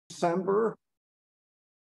December.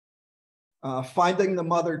 Finding the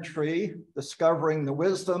Mother Tree, Discovering the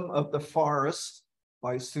Wisdom of the Forest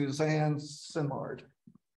by Suzanne Simard.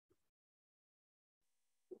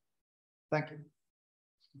 Thank you.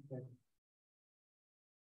 Okay.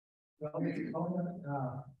 Well,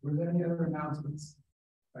 were there any other announcements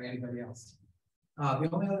by anybody else? The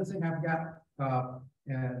only other thing I've got, I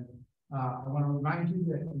want to remind you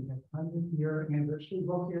that we have 100-year anniversary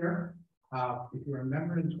book here. If you're a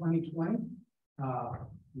member in 2020,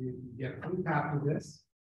 you get a free copy of this.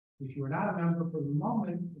 If you're not a member for the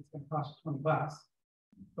moment, it's going to cost you $20.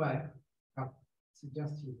 But I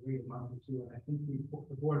suggest you read a month or two, and I think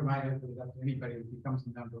the board might open it up to anybody who becomes a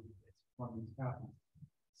member with one of these copies.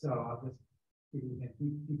 So I'll just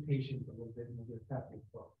be patient a little bit and we'll get a copy of the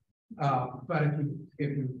book. But if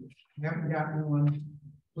you haven't gotten one,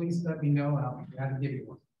 please let me know and I'll be glad to give you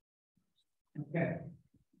one. Okay.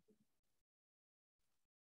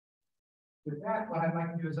 With that, what I'd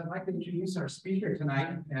like to do is I'd like to introduce our speaker tonight,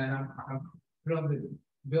 and I'm thrilled that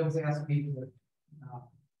Bill's asked me to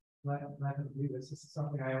let him do this. This is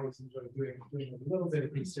something I always enjoy doing a little bit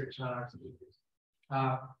of research on our speakers.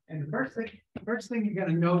 And the first thing you're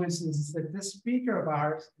going to notice is that this speaker of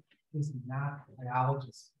ours is not a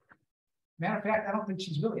biologist. Matter of fact, I don't think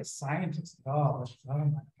she's really a scientist at all. Oh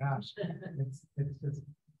my gosh, it's just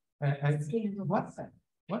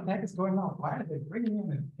what the heck is going on? Why are they bringing in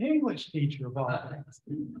an English teacher of all things?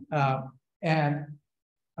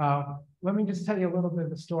 Let me just tell you a little bit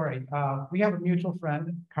of the story. We have a mutual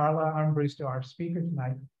friend, Karla Armbruster, our speaker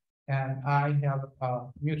tonight, and I have a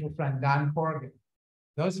mutual friend, Don Corrigan.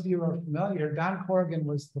 Those of you who are familiar, Don Corrigan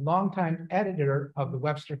was the longtime editor of the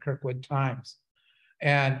Webster Kirkwood Times.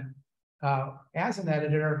 And as an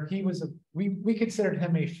editor, he was we considered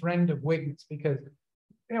him a friend of Wignett's because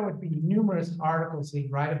there would be numerous articles he'd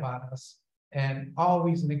write about us, and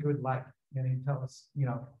always in a good light. And he'd tell us,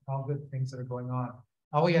 all good things that are going on.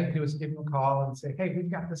 All we had to do was give him a call and say, hey, we've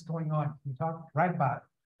got this going on. Can you write about it?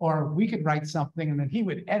 Or we could write something and then he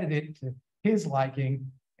would edit it to his liking,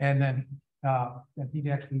 and then he'd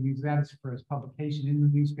actually use that for his publication in the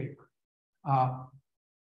newspaper.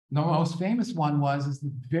 The most famous one is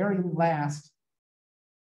the very last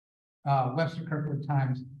Webster Kirkwood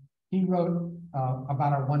Times. He wrote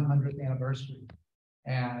about our 100th anniversary,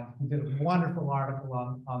 and he did a wonderful article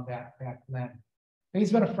on that back then. He's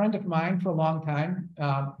been a friend of mine for a long time.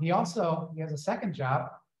 He has a second job,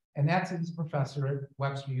 and that's he's a professor at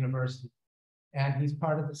Webster University. And he's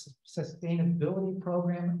part of the sustainability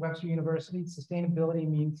program at Webster University. Sustainability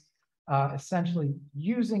means essentially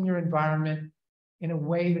using your environment in a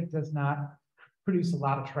way that does not produce a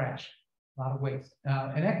lot of trash, a lot of waste.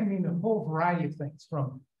 And that can mean a whole variety of things,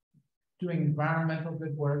 from doing environmental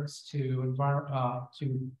good works to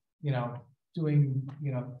doing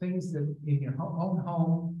things that in your own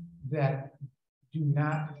home that do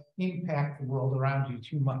not impact the world around you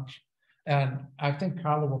too much. And I think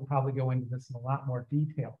Karla will probably go into this in a lot more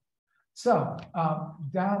detail. So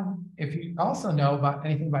Don, if you also know about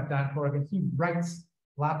anything about Don Corrigan, he writes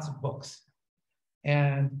lots of books,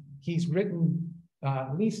 and he's written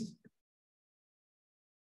at least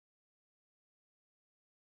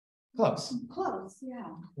close,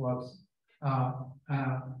 yeah. Close.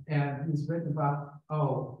 And he's written about,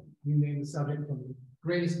 you name the subject, from the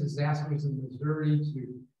greatest disasters in Missouri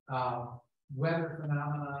to weather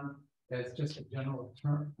phenomenon as just a general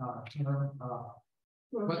term.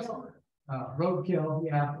 Roadkill,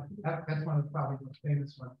 yeah, that's one of the probably most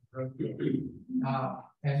famous ones, roadkill.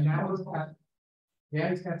 And now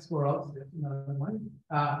he's got squirrels. That's another one.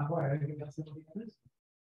 Boy, I think that's something else.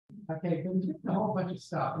 Okay, so just a whole bunch of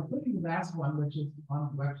stuff, including the last one, which is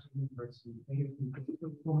on Webster University.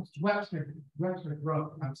 Webster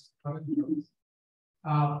wrote. And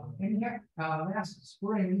he had, last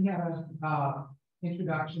spring, he had an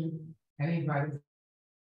introduction, and he invited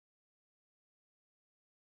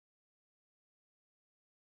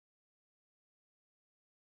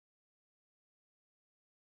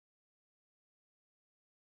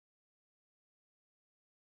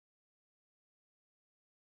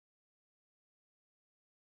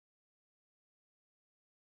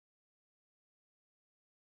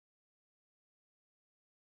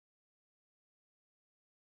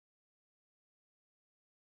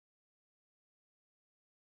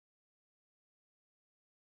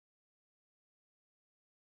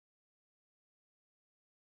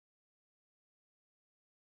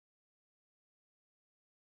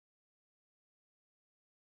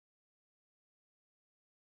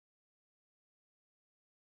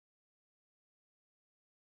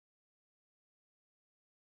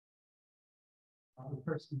the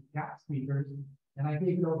first speakers, and I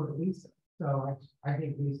gave it over to Lisa. So I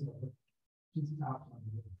gave Lisa. She's top one.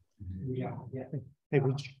 Yeah. Hey,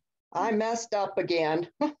 Rich. I messed up again.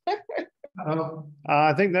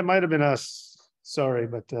 I think that might have been us. Sorry,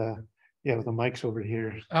 but yeah, with the mics over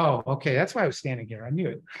here. Oh, okay. That's why I was standing here. I knew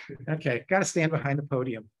it. Okay, got to stand behind the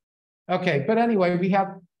podium. Okay, but anyway, we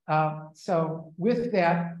have, so with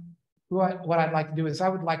that, what I'd like to do is I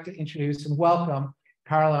would like to introduce and welcome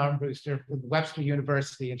Karla Armbruster from Webster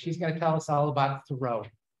University, and she's going to tell us all about Thoreau.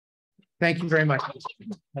 Thank you very much.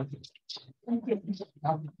 Thank you.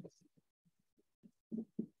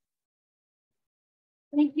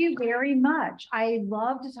 Thank you very much. I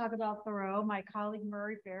love to talk about Thoreau. My colleague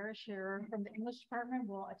Murray Farish here from the English department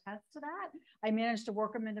will attest to that. I managed to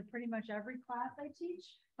work them into pretty much every class I teach.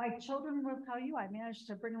 My children will tell you I managed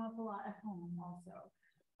to bring them up a lot at home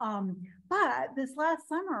also. But this last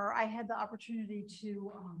summer, I had the opportunity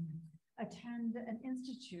to attend an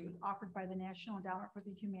institute offered by the National Endowment for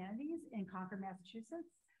the Humanities in Concord,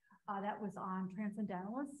 Massachusetts. That was on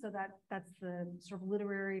transcendentalists. So that's the sort of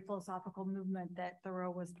literary philosophical movement that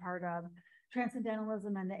Thoreau was part of,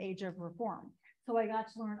 transcendentalism and the age of reform. So I got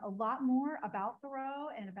to learn a lot more about Thoreau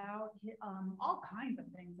and about all kinds of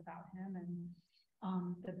things about him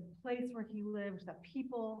and the place where he lived, the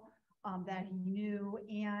people that he knew,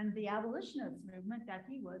 and the abolitionist movement that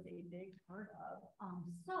he was a big part of.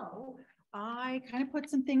 So I kind of put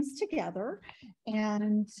some things together,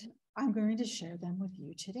 and I'm going to share them with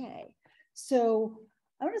you today. So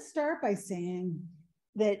I'm going to start by saying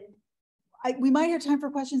that we might have time for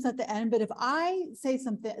questions at the end, but if I say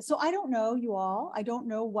something, so I don't know you all, I don't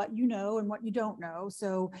know what you know and what you don't know.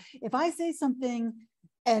 So if I say something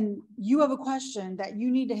and you have a question that you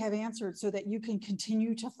need to have answered so that you can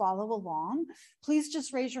continue to follow along, please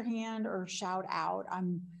just raise your hand or shout out.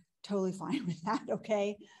 I'm totally fine with that,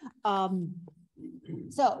 okay?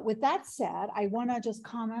 So with that said, I want to just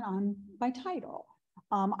comment on my title.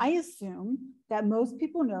 I assume that most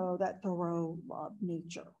people know that Thoreau loved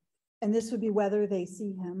nature. And this would be whether they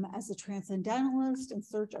see him as a transcendentalist in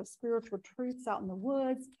search of spiritual truths out in the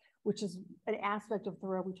woods, which is an aspect of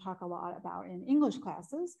Thoreau we talk a lot about in English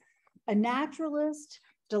classes, a naturalist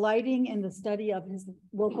delighting in the study of his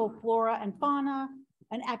local flora and fauna,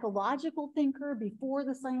 an ecological thinker before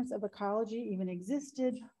the science of ecology even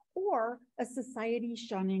existed, or a society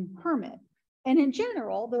shunning hermit. And in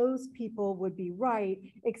general, those people would be right,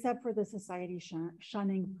 except for the society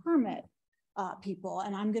shunning hermit people.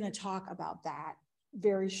 And I'm going to talk about that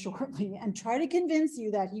very shortly and try to convince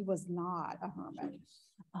you that he was not a hermit.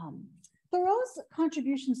 Thoreau's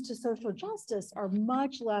contributions to social justice are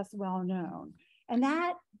much less well known, and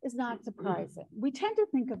that is not surprising. We tend to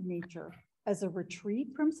think of nature as a retreat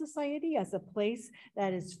from society, as a place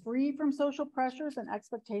that is free from social pressures and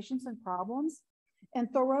expectations and problems. And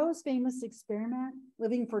Thoreau's famous experiment,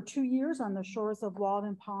 living for 2 years on the shores of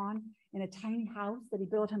Walden Pond in a tiny house that he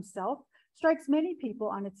built himself, strikes many people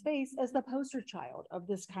on its face as the poster child of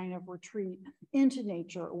this kind of retreat into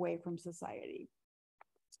nature away from society.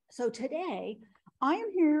 So today, I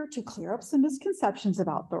am here to clear up some misconceptions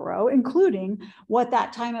about Thoreau, including what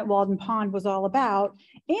that time at Walden Pond was all about,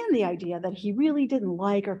 and the idea that he really didn't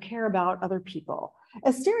like or care about other people,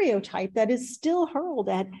 a stereotype that is still hurled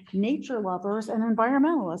at nature lovers and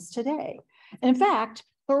environmentalists today. In fact,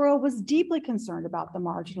 Thoreau was deeply concerned about the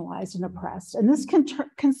marginalized and oppressed, and this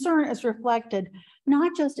concern is reflected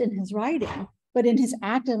not just in his writing, but in his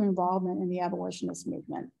active involvement in the abolitionist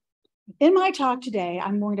movement. In my talk today,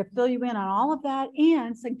 I'm going to fill you in on all of that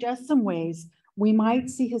and suggest some ways we might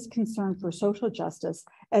see his concern for social justice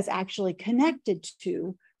as actually connected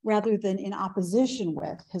to, rather than in opposition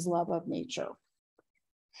with, his love of nature.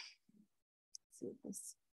 Let's see if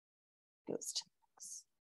this goes to this.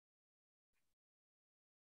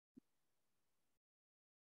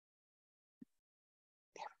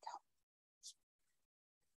 There we go.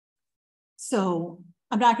 So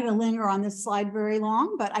I'm not going to linger on this slide very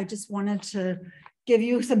long, but I just wanted to give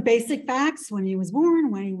you some basic facts: when he was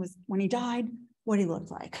born, when he died, what he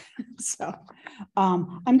looked like. So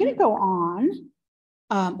I'm going to go on.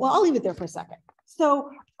 Well, I'll leave it there for a second. So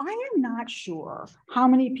I am not sure how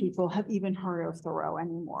many people have even heard of Thoreau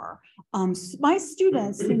anymore. My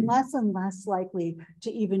students seem less and less likely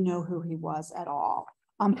to even know who he was at all.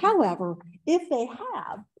 However, if they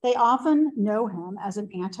have, they often know him as an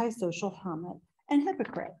antisocial hermit and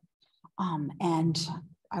hypocrite. And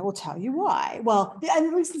I will tell you why. Well,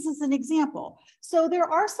 at least this is an example. So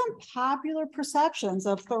there are some popular perceptions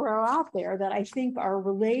of Thoreau out there that I think are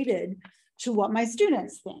related to what my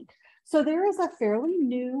students think. So there is a fairly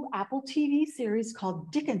new Apple TV series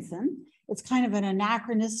called Dickinson. It's kind of an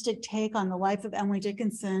anachronistic take on the life of Emily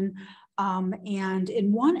Dickinson. And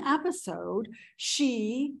in one episode,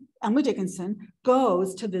 Emily Dickinson,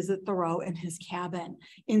 goes to visit Thoreau in his cabin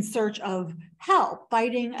in search of help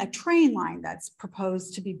fighting a train line that's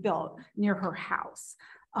proposed to be built near her house.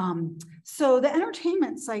 So the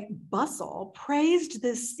entertainment site Bustle praised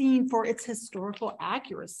this scene for its historical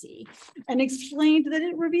accuracy and explained that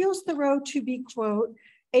it reveals Thoreau to be, quote,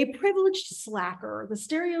 a privileged slacker, the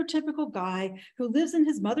stereotypical guy who lives in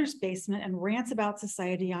his mother's basement and rants about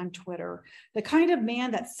society on Twitter, the kind of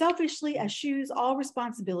man that selfishly eschews all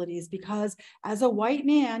responsibilities because as a white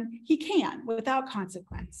man, he can without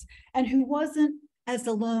consequence, and who wasn't as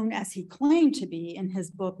alone as he claimed to be in his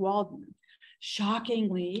book, Walden.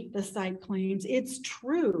 Shockingly, the site claims it's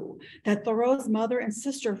true that Thoreau's mother and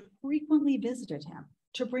sister frequently visited him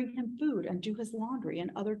to bring him food and do his laundry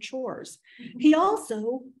and other chores. He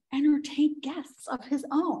also entertained guests of his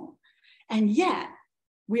own. And yet,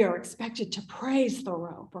 we are expected to praise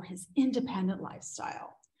Thoreau for his independent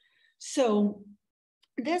lifestyle. So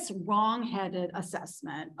this wrong-headed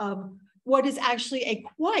assessment of what is actually a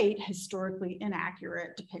quite historically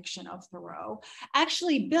inaccurate depiction of Thoreau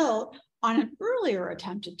actually built on an earlier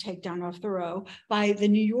attempted takedown of Thoreau by the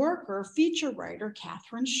New Yorker feature writer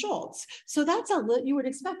Catherine Schultz. So that's you would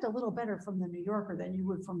expect a little better from the New Yorker than you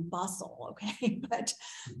would from Bustle, okay? But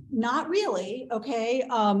not really, okay?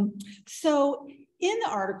 So in the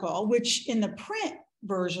article, which in the print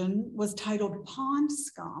version was titled Pond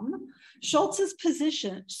Scum, Schultz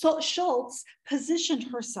positioned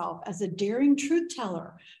herself as a daring truth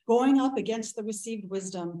teller, going up against the received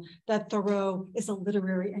wisdom that Thoreau is a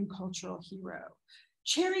literary and cultural hero.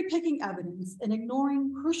 Cherry picking evidence and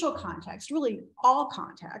ignoring crucial context, really all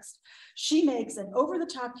context, she makes an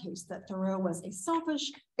over-the-top case that Thoreau was a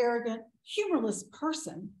selfish, arrogant, humorless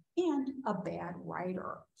person and a bad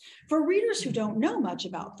writer. For readers who don't know much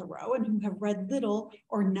about Thoreau and who have read little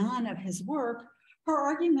or none of his work, her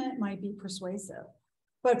argument might be persuasive.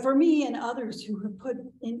 But for me and others who have put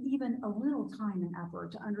in even a little time and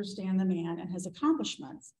effort to understand the man and his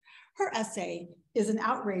accomplishments, her essay is an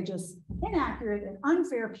outrageous, inaccurate, and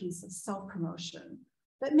unfair piece of self-promotion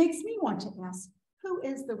that makes me want to ask, who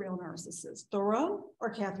is the real narcissist, Thoreau or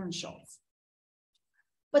Catherine Schultz?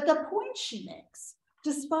 But the point she makes,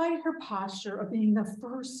 despite her posture of being the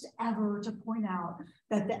first ever to point out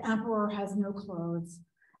that the emperor has no clothes,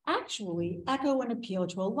 actually echo and appeal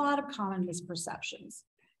to a lot of common misperceptions.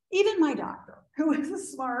 Even my doctor, who is a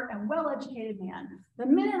smart and well-educated man, the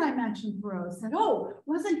minute I mentioned Thoreau said, oh,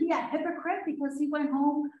 wasn't he a hypocrite because he went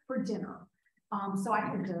home for dinner? So I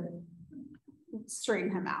had to straighten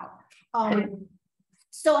him out.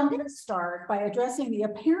 So I'm going to start by addressing the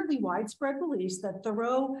apparently widespread beliefs that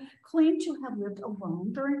Thoreau claimed to have lived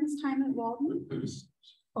alone during his time at Walden.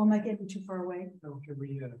 Oh, am I getting too far away? No, can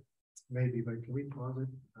we, maybe, but can we pause it?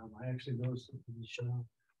 I actually noticed something in the show.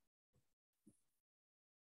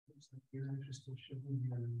 You're interested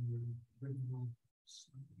in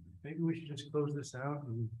maybe we should just close this out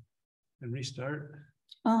and restart.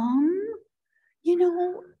 You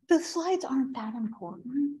know, the slides aren't that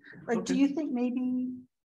important. Like, Okay. do you think maybe?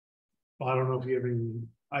 Well, I don't know if you have any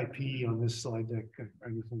IP on this slide deck or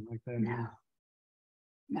anything like that.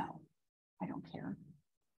 No, I don't care.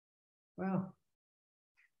 Well,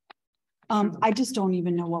 I just don't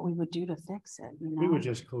even know what we would do to fix it. You know? we would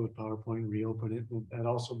just close PowerPoint, reopen it, and that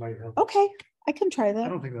also might help. Okay, I can try that. I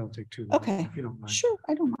don't think that'll take too long. Okay. If you don't mind. Sure,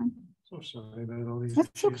 I don't mind. So sorry about all these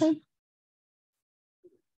That's issues. okay.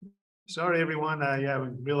 Sorry, everyone. Yeah, we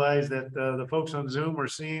realized that the folks on Zoom are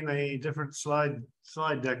seeing a different slide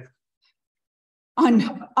deck.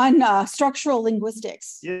 On structural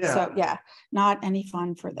linguistics. Yeah. So yeah, not any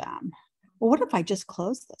fun for them. Well, what if I just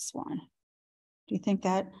close this one? Do you think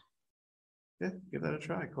that? Yeah, give that a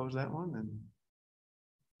try. Close that one and.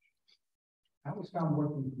 I always found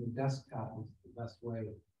working from the desktop was the best way,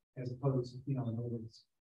 as opposed to, in other words,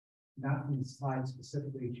 not from the slide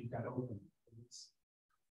specifically that you've got open.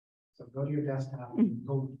 So go to your desktop and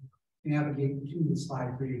go navigate to the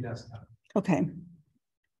slide for your desktop. Okay.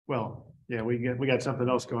 Well, yeah, we got something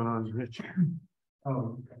else going on, Rich.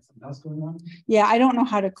 Oh, you got something else going on? Yeah, I don't know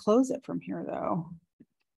how to close it from here though.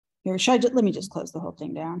 Here, let me just close the whole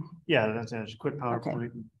thing down. Yeah, that's just quit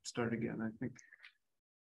PowerPoint and start again, I think.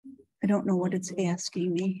 I don't know what it's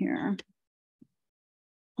asking me here.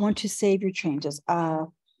 Want to save your changes?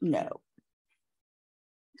 No.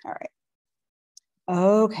 All right.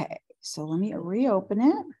 Okay, so let me reopen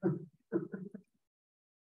it.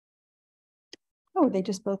 Oh, they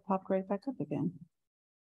just both popped right back up again.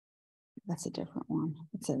 That's a different one.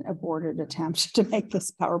 It's an aborted attempt to make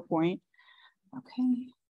this PowerPoint. Okay.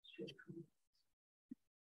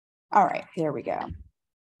 All right, there we go.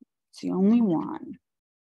 It's the only one.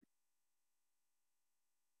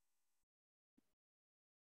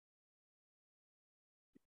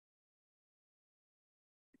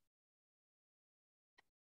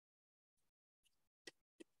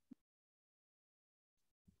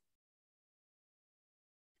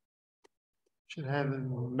 Should have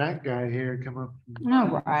that guy here come up.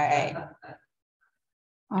 All right.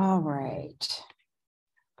 All right.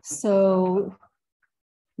 So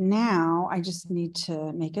now I just need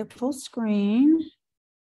to make it full screen.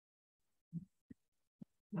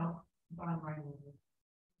 No, bottom right.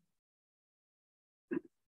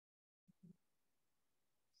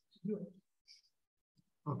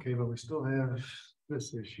 Okay, but we still have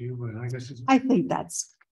this issue, but I guess it's, I think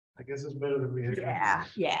that's, I guess it's better than we had.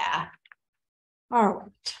 yeah. All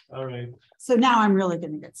right. All right. So now I'm really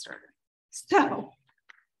going to get started. So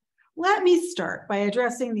let me start by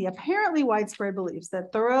addressing the apparently widespread beliefs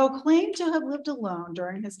that Thoreau claimed to have lived alone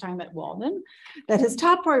during his time at Walden, that his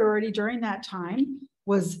top priority during that time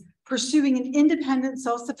was pursuing an independent,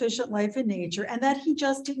 self-sufficient life in nature, and that he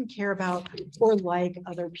just didn't care about or like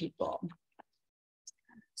other people.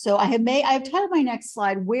 So I've titled my next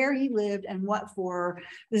slide, Where He Lived and What For.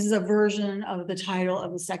 This is a version of the title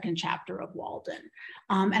of the second chapter of Walden.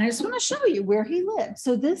 And I just want to show you where he lived.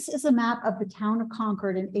 So this is a map of the town of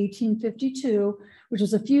Concord in 1852, which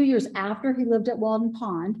was a few years after he lived at Walden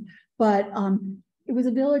Pond. But it was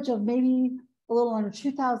a village of maybe a little under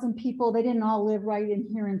 2,000 people. They didn't all live right in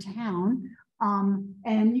here in town.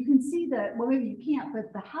 And you can see that, well, maybe you can't,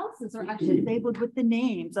 but the houses are actually labeled with the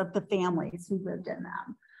names of the families who lived in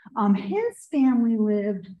them. His family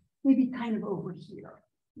lived maybe kind of over here,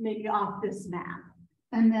 maybe off this map.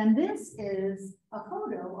 And then this is a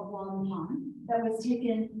photo of Walden Pond that was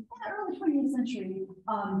taken in the early 20th century.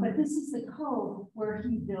 But this is the cove where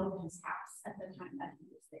he built his house at the time that he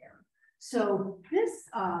was there. So this,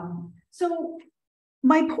 so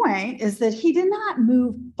my point is that he did not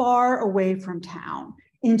move far away from town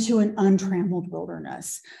into an untrammeled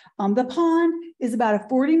wilderness. The pond is about a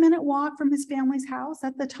 40-minute walk from his family's house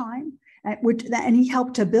at the time, and he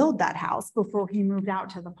helped to build that house before he moved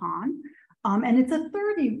out to the pond. And it's a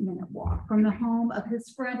 30-minute walk from the home of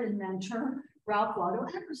his friend and mentor, Ralph Waldo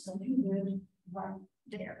Emerson, who lived right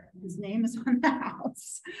there. His name is on the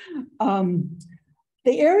house.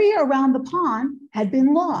 The area around the pond had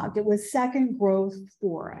been logged. It was second growth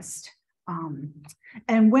forest.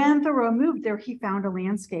 And when Thoreau moved there, he found a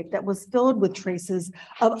landscape that was filled with traces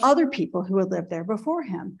of other people who had lived there before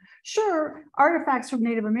him. Sure, artifacts from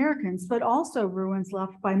Native Americans, but also ruins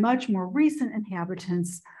left by much more recent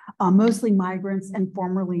inhabitants, mostly migrants and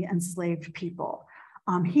formerly enslaved people.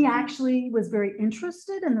 He actually was very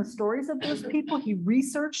interested in the stories of those people. He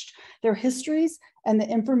researched their histories and the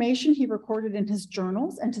information he recorded in his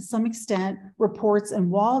journals, and to some extent, reports in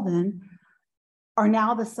Walden are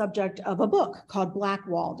now the subject of a book called Black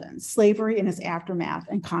Walden, Slavery and Its Aftermath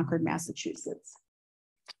in Concord, Massachusetts.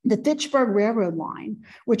 The Fitchburg Railroad line,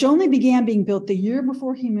 which only began being built the year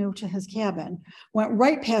before he moved to his cabin, went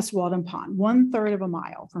right past Walden Pond, 1/3 of a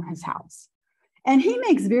mile from his house. And he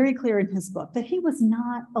makes very clear in his book that he was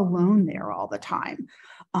not alone there all the time.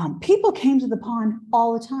 People came to the pond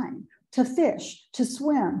all the time to fish, to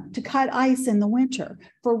swim, to cut ice in the winter,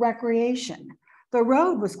 for recreation. The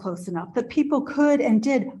road was close enough that people could and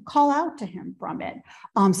did call out to him from it.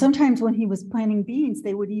 Sometimes when he was planting beans,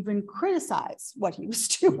 they would even criticize what he was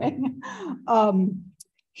doing.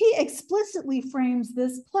 He explicitly frames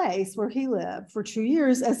this place where he lived for 2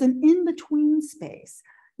 years as an in-between space,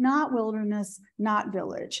 not wilderness, not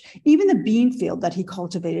village. Even the bean field that he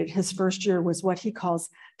cultivated his first year was what he calls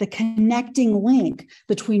the connecting link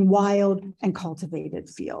between wild and cultivated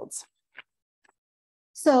fields.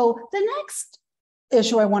 So the next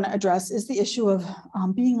issue I want to address is the issue of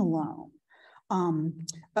being alone,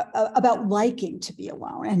 about liking to be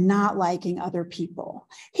alone and not liking other people.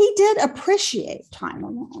 He did appreciate time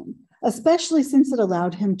alone, especially since it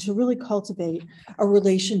allowed him to really cultivate a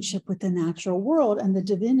relationship with the natural world and the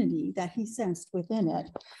divinity that he sensed within it.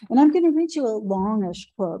 And I'm going to read you a longish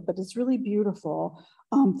quote, but it's really beautiful,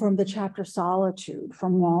 from the chapter Solitude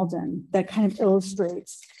from Walden, that kind of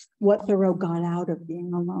illustrates what Thoreau got out of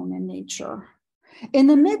being alone in nature. In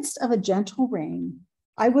the midst of a gentle rain,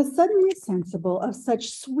 I was suddenly sensible of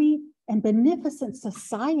such sweet and beneficent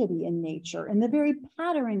society in nature, in the very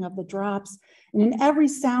pattering of the drops, and in every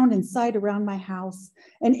sound and sight around my house,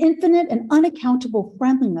 an infinite and unaccountable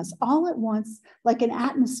friendliness all at once, like an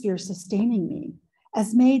atmosphere sustaining me,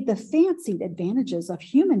 as made the fancied advantages of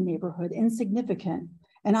human neighborhood insignificant,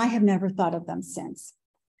 and I have never thought of them since.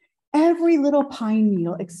 Every little pine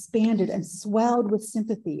needle expanded and swelled with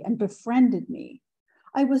sympathy and befriended me.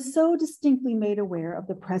 I was so distinctly made aware of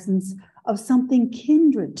the presence of something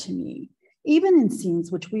kindred to me, even in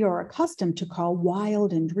scenes which we are accustomed to call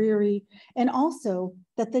wild and dreary, and also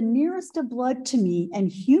that the nearest of blood to me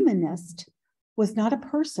and humanist was not a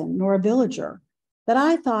person nor a villager, that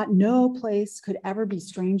I thought no place could ever be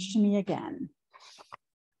strange to me again.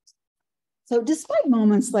 So despite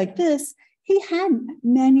moments like this, he had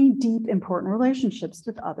many deep, important relationships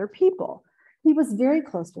with other people. He was very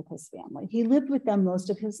close with his family. He lived with them most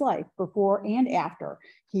of his life, before and after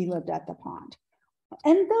he lived at the pond.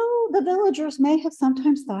 And though the villagers may have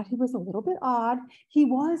sometimes thought he was a little bit odd, he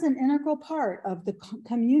was an integral part of the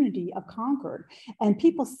community of Concord, and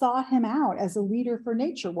people sought him out as a leader for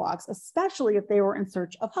nature walks, especially if they were in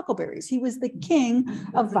search of huckleberries. He was the king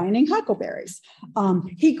of finding huckleberries.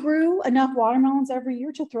 He grew enough watermelons every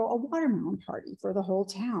year to throw a watermelon party for the whole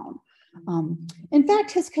town. In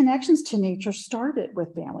fact, his connections to nature started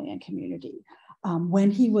with family and community. When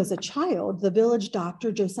he was a child, the village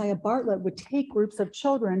doctor, Josiah Bartlett, would take groups of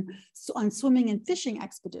children on swimming and fishing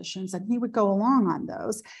expeditions, and he would go along on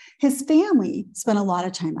those. His family spent a lot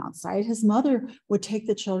of time outside. His mother would take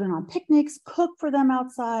the children on picnics, cook for them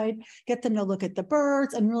outside, get them to look at the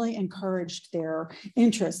birds, and really encouraged their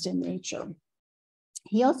interest in nature.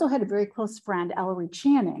 He also had a very close friend, Ellery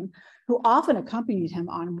Channing, who often accompanied him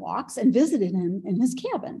on walks and visited him in his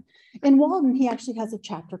cabin. In Walden, he actually has a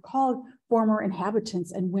chapter called Former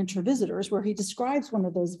Inhabitants and Winter Visitors, where he describes one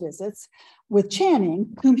of those visits with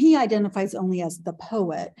Channing, whom he identifies only as the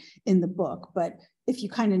poet in the book. But if you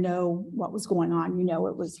kind of know what was going on, you know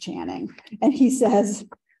it was Channing. And he says,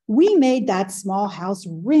 "We made that small house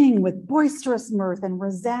ring with boisterous mirth and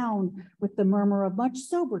resound with the murmur of much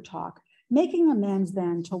sober talk, making amends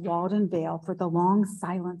then to Walden Vale for the long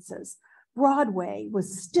silences. Broadway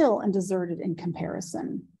was still and deserted in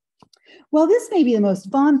comparison." While this may be the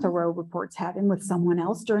most fun Thoreau reports having with someone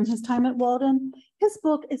else during his time at Walden, his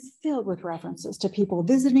book is filled with references to people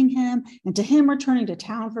visiting him and to him returning to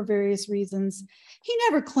town for various reasons. He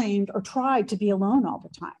never claimed or tried to be alone all the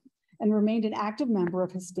time, and remained an active member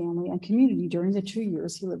of his family and community during the 2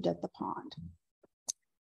 years he lived at the pond.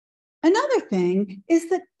 Another thing is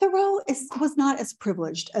that Thoreau was not as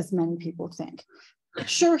privileged as many people think.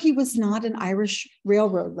 Sure, he was not an Irish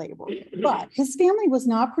railroad laborer, but his family was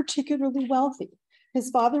not particularly wealthy. His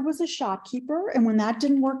father was a shopkeeper, and when that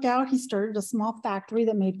didn't work out, he started a small factory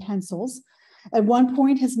that made pencils. At one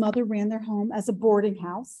point, his mother ran their home as a boarding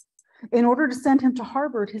house. In order to send him to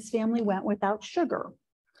Harvard, his family went without sugar.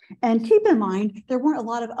 And keep in mind, there weren't a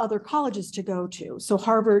lot of other colleges to go to. So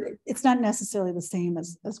Harvard, it's not necessarily the same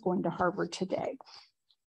as going to Harvard today.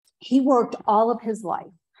 He worked all of his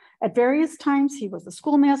life. At various times, he was a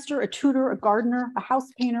schoolmaster, a tutor, a gardener, a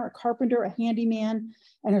house painter, a carpenter, a handyman,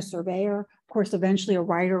 and a surveyor, of course, eventually a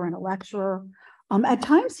writer and a lecturer. At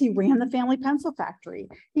times, he ran the family pencil factory.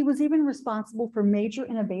 He was even responsible for major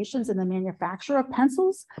innovations in the manufacture of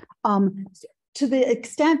pencils, to the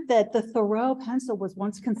extent that the Thoreau pencil was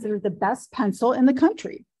once considered the best pencil in the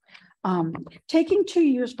country. Taking 2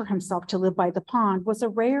 years for himself to live by the pond was a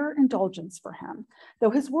rare indulgence for him, though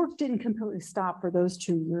his work didn't completely stop for those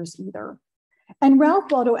 2 years either. And Ralph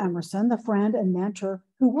Waldo Emerson, the friend and mentor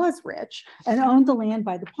who was rich and owned the land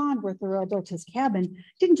by the pond where Thoreau built his cabin,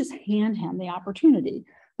 didn't just hand him the opportunity.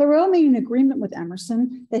 Thoreau made an agreement with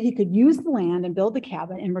Emerson that he could use the land and build the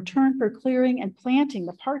cabin in return for clearing and planting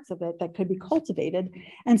the parts of it that could be cultivated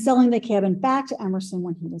and selling the cabin back to Emerson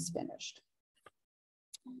when he was finished.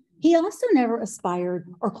 He also never aspired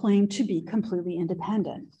or claimed to be completely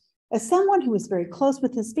independent. As someone who was very close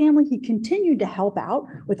with his family, he continued to help out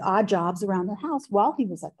with odd jobs around their house while he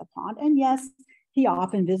was at the pond. And yes, he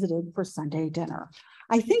often visited for Sunday dinner.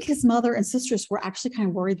 I think his mother and sisters were actually kind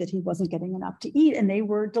of worried that he wasn't getting enough to eat, and they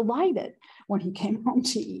were delighted when he came home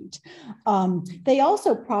to eat. They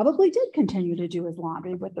also probably did continue to do his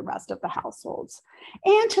laundry with the rest of the households.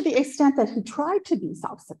 And to the extent that he tried to be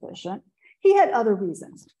self-sufficient, he had other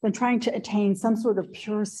reasons than trying to attain some sort of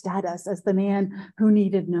pure status as the man who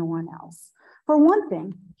needed no one else. For one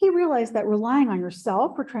thing, he realized that relying on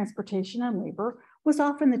yourself for transportation and labor was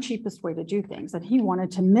often the cheapest way to do things, and he wanted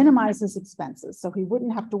to minimize his expenses so he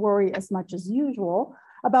wouldn't have to worry as much as usual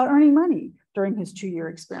about earning money during his 2-year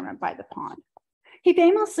experiment by the pond. He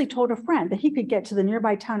famously told a friend that he could get to the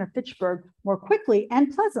nearby town of Fitchburg more quickly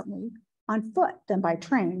and pleasantly on foot than by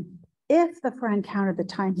train, if the friend counted the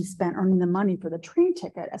time he spent earning the money for the train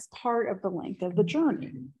ticket as part of the length of the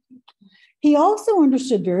journey. He also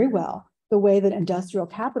understood very well the way that industrial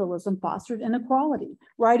capitalism fostered inequality,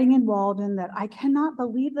 writing in Walden that I cannot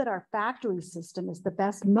believe that our factory system is the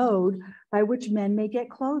best mode by which men may get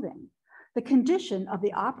clothing. The condition of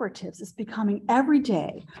the operatives is becoming every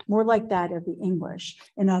day more like that of the English.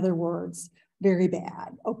 In other words, very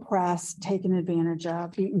bad, oppressed, taken advantage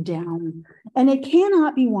of, beaten down. And it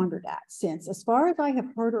cannot be wondered at, since, as far as I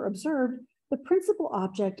have heard or observed, the principal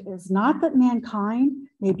object is not that mankind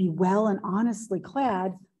may be well and honestly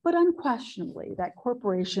clad, but unquestionably that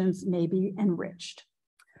corporations may be enriched.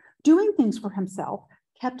 Doing things for himself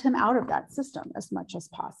kept him out of that system as much as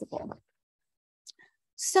possible.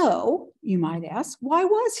 So, you might ask, why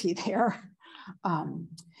was he there?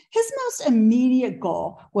 His most immediate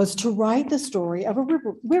goal was to write the story of a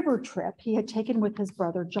river trip he had taken with his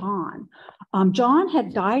brother John. John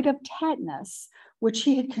had died of tetanus, which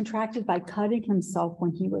he had contracted by cutting himself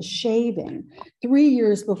when he was shaving 3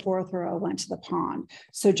 years before Thoreau went to the pond.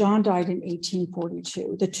 So John died in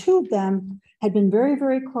 1842. The two of them had been very,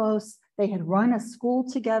 very close. They had run a school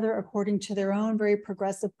together according to their own very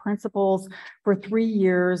progressive principles for 3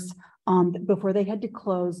 years before they had to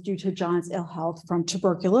close due to John's ill health from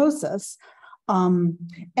tuberculosis. And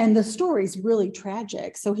the story's really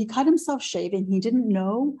tragic. So he cut himself shaving. He didn't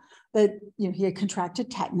know that he had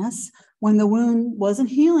contracted tetanus. When the wound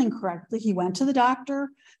wasn't healing correctly, he went to the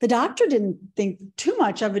doctor. The doctor didn't think too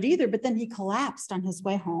much of it either, but then he collapsed on his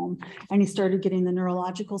way home and he started getting the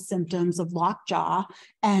neurological symptoms of lockjaw,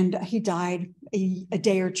 and he died a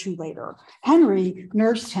day or two later. Henry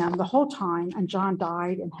nursed him the whole time, and John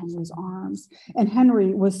died in Henry's arms. And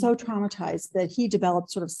Henry was so traumatized that he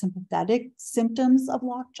developed sort of sympathetic symptoms of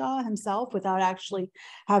lockjaw himself without actually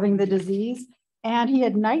having the disease. And he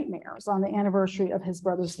had nightmares on the anniversary of his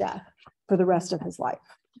brother's death for the rest of his life.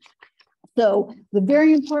 So the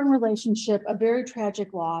very important relationship, a very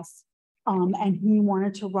tragic loss, and he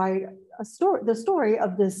wanted to write the story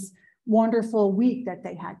of this wonderful week that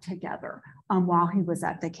they had together while he was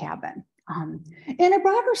at the cabin. In a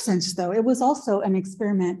broader sense, though, it was also an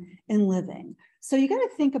experiment in living. So you got to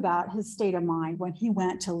think about his state of mind when he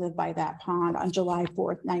went to live by that pond on July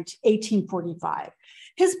 4th, 1845.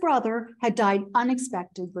 His brother had died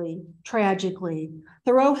unexpectedly, tragically.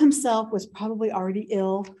 Thoreau himself was probably already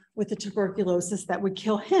ill with the tuberculosis that would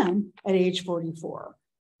kill him at age 44.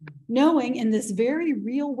 Knowing in this very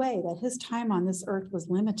real way that his time on this earth was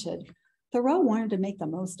limited, Thoreau wanted to make the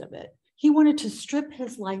most of it. He wanted to strip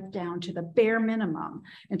his life down to the bare minimum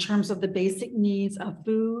in terms of the basic needs of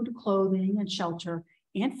food, clothing, and shelter,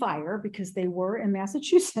 and fire, because they were in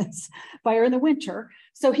Massachusetts, fire in the winter,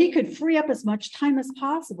 so he could free up as much time as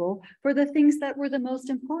possible for the things that were the most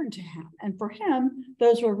important to him. And for him,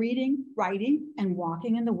 those were reading, writing, and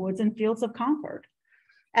walking in the woods and fields of Concord.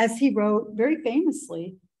 As he wrote very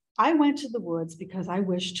famously, I went to the woods because I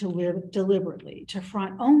wished to live deliberately, to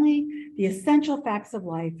front only the essential facts of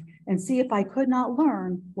life and see if I could not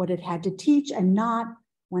learn what it had to teach, and not,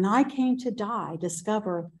 when I came to die,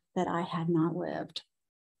 discover that I had not lived.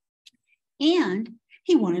 And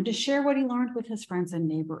he wanted to share what he learned with his friends and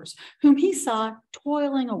neighbors, whom he saw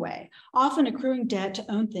toiling away, often accruing debt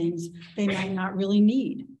to own things they might not really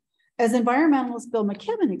need. As environmentalist Bill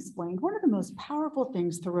McKibben explained, one of the most powerful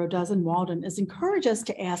things Thoreau does in Walden is encourage us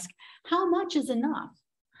to ask, how much is enough?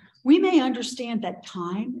 We may understand that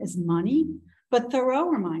time is money, but Thoreau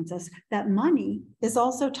reminds us that money is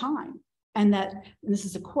also time. And that, and this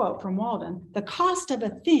is a quote from Walden, the cost of a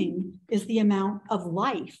thing is the amount of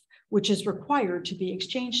life which is required to be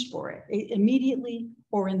exchanged for it, immediately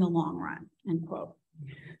or in the long run, end quote.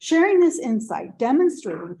 Sharing this insight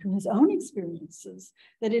demonstrated through his own experiences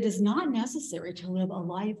that it is not necessary to live a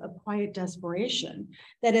life of quiet desperation,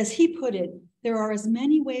 that, as he put it, there are as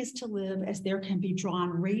many ways to live as there can be drawn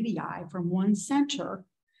radii from one center,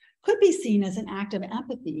 could be seen as an act of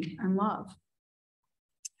empathy and love.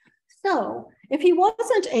 So, if he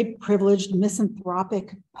wasn't a privileged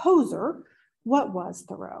misanthropic poser, what was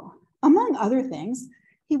Thoreau? Among other things,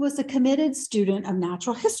 he was a committed student of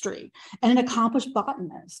natural history and an accomplished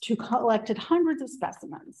botanist who collected hundreds of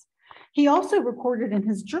specimens. He also recorded in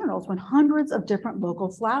his journals when hundreds of different local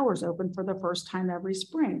flowers opened for the first time every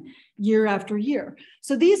spring, year after year.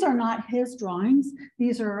 So these are not his drawings.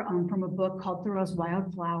 These are from a book called Thoreau's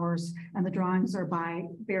Wild Flowers, and the drawings are by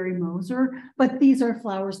Barry Moser, but these are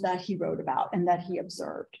flowers that he wrote about and that he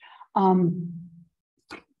observed.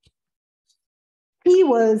 He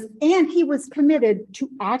was committed to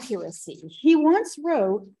accuracy. He once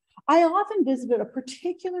wrote, I often visited a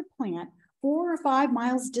particular plant 4 or 5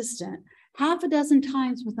 miles distant, half a dozen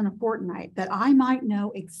times within a fortnight, that I might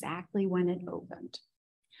know exactly when it opened.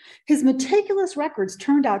 His meticulous records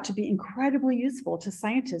turned out to be incredibly useful to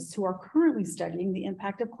scientists who are currently studying the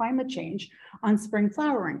impact of climate change on spring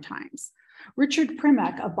flowering times. Richard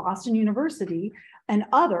Primack of Boston University and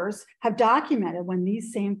others have documented when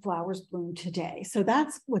these same flowers bloom today. So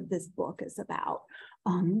that's what this book is about.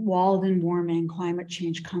 Walden warming, climate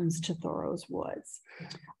change comes to Thoreau's woods.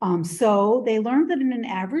 So they learned that in an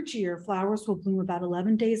average year, flowers will bloom about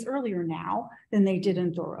 11 days earlier now than they did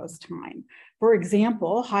in Thoreau's time. For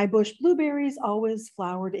example, high bush blueberries always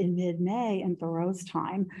flowered in mid-May in Thoreau's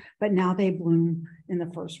time, but now they bloom in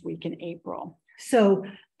the first week in April. So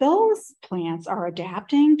those plants are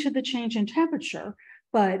adapting to the change in temperature,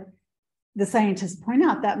 but the scientists point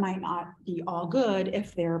out that might not be all good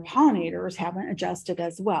if their pollinators haven't adjusted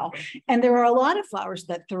as well. And there are a lot of flowers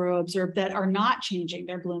that Thoreau observed that are not changing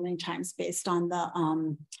their blooming times based on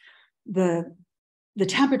the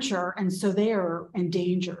temperature, and so they are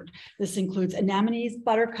endangered. This includes anemones,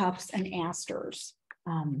 buttercups, and asters.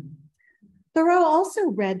 Thoreau also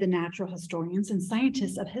read the natural historians and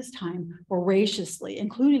scientists of his time voraciously,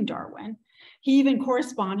 including Darwin. He even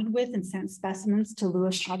corresponded with and sent specimens to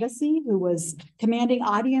Louis Agassiz, who was commanding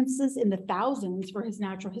audiences in the thousands for his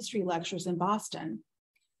natural history lectures in Boston.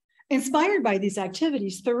 Inspired by these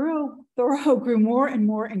activities, Thoreau grew more and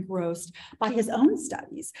more engrossed by his own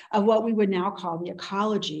studies of what we would now call the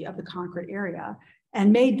ecology of the Concord area,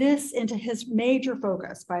 and made this into his major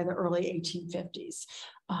focus by the early 1850s.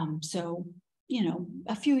 So, you know,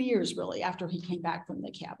 a few years really after he came back from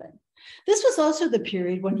the cabin. This was also the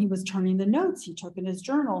period when he was turning the notes he took in his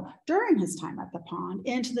journal during his time at the pond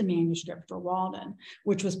into the manuscript for Walden,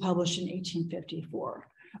 which was published in 1854.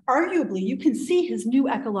 Arguably, you can see his new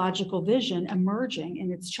ecological vision emerging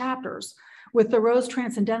in its chapters, with Thoreau's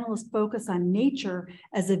transcendentalist focus on nature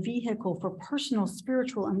as a vehicle for personal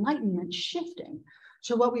spiritual enlightenment shifting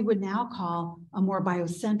to what we would now call a more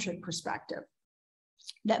biocentric perspective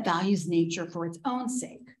that values nature for its own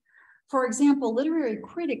sake. For example, literary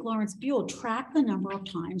critic Lawrence Buell tracked the number of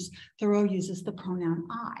times Thoreau uses the pronoun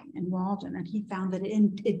I in Walden, and he found that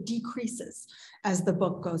it decreases as the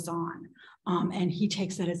book goes on. And he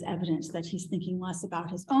takes that as evidence that he's thinking less about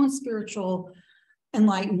his own spiritual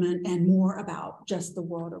enlightenment and more about just the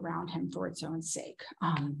world around him for its own sake.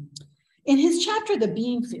 In his chapter, The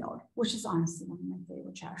Bean Field, which is honestly one of my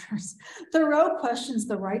favorite chapters, Thoreau questions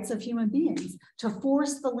the rights of human beings to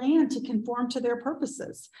force the land to conform to their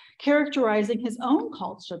purposes, characterizing his own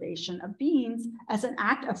cultivation of beans as an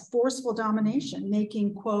act of forceful domination,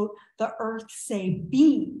 making, quote, the earth say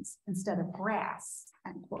beans instead of grass,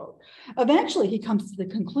 end quote. Eventually, he comes to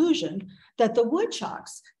the conclusion that the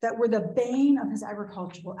woodchucks that were the bane of his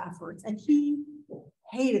agricultural efforts, and he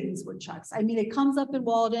hated these woodchucks. I mean, it comes up in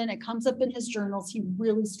Walden, it comes up in his journals. He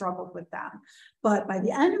really struggled with them. But by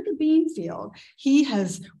the end of The Bean Field, he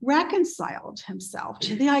has reconciled himself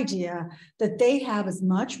to the idea that they have as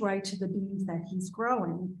much right to the beans that he's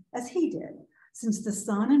growing as he did, since the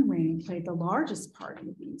sun and rain played the largest part in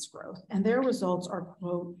the beans' growth, and their results are,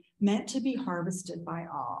 quote, meant to be harvested by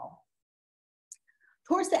all.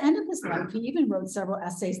 Towards the end of his life, he even wrote several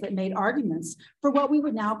essays that made arguments for what we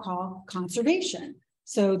would now call conservation.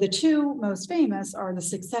 So the two most famous are The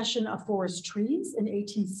Succession of Forest Trees in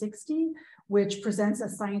 1860, which presents a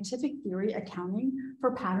scientific theory accounting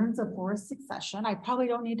for patterns of forest succession. I probably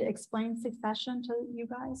don't need to explain succession to you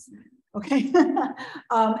guys. Okay,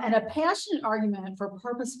 and a passionate argument for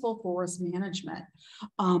purposeful forest management.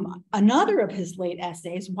 Another of his late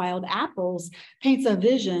essays, Wild Apples, paints a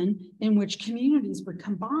vision in which communities would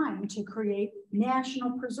combine to create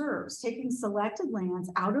national preserves, taking selected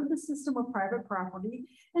lands out of the system of private property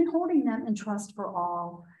and holding them in trust for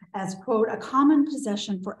all as, quote, a common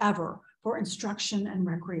possession forever for instruction and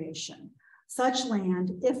recreation. Such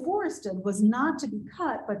land, if forested, was not to be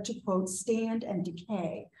cut, but to, quote, stand and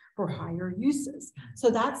decay for higher uses.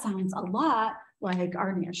 So that sounds a lot like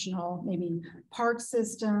our national, maybe park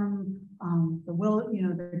system,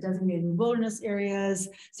 the designated wilderness areas.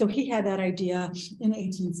 So he had that idea in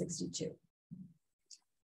 1862.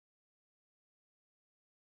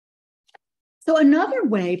 So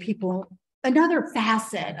another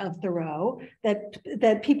facet of Thoreau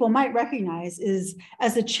that people might recognize is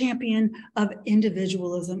as a champion of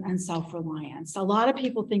individualism and self-reliance. A lot of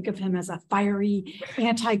people think of him as a fiery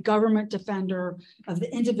anti-government defender of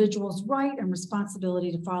the individual's right and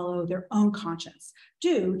responsibility to follow their own conscience,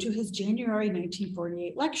 due to his January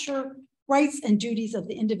 1948 lecture, Rights and Duties of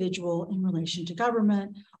the Individual in Relation to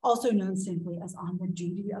Government, also known simply as On the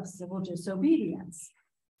Duty of Civil Disobedience.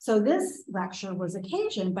 So this lecture was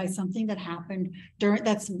occasioned by something that happened during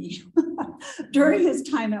his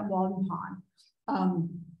time at Walden Pond.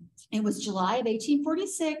 It was July of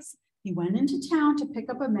 1846. He went into town to pick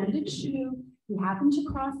up a mended shoe. He happened to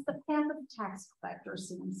cross the path of the tax collector,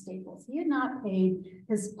 Sam Staples. He had not paid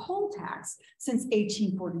his poll tax since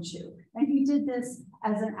 1842, and he did this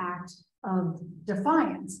as an act of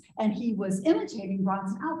defiance. And he was imitating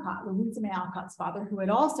Bronson Alcott, Louisa May Alcott's father, who had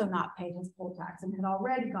also not paid his poll tax and had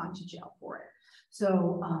already gone to jail for it.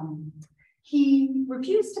 So he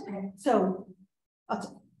refused to pay. So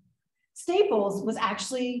Staples was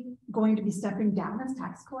actually going to be stepping down as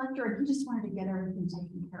tax collector, and he just wanted to get everything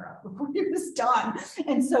taken care of before he was done.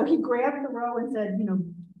 And so he grabbed Thoreau and said, you know,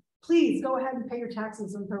 please go ahead and pay your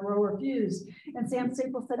taxes. And Thoreau refused. And Sam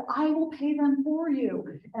Staples said, I will pay them for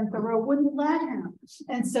you. And Thoreau wouldn't let him.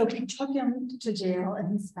 And so he took him to jail,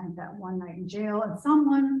 and he spent that one night in jail. And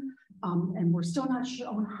someone, and we're still not sure,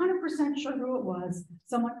 100% sure who it was,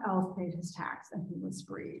 someone else paid his tax and he was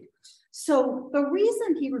freed. So the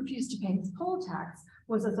reason he refused to pay his poll tax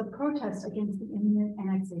was as a protest against the imminent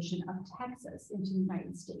annexation of Texas into the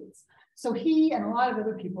United States. So he and a lot of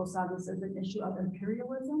other people saw this as an issue of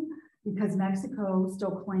imperialism, because Mexico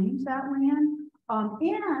still claimed that land,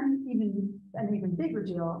 and even an even bigger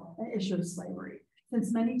deal, an issue of slavery,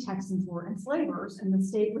 since many Texans were enslavers, and the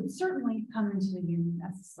state would certainly come into the Union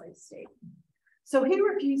as a slave state. So he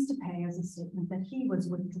refused to pay as a statement that he was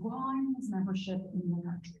withdrawing his membership in the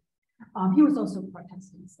country. He was also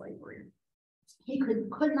protesting slavery. He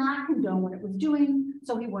could not condone what it was doing,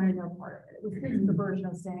 so he wanted no part of it. It was the version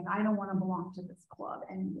of saying, I don't want to belong to this club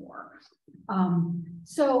anymore.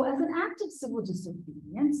 So as an act of civil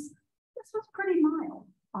disobedience, this was pretty mild.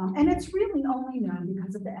 And it's really only known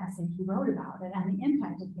because of the essay he wrote about it and the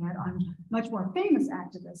impact it had on much more famous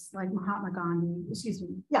activists like Mahatma Gandhi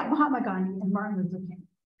and Martin Luther King.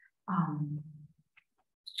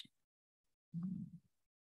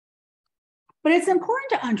 But it's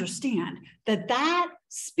important to understand that that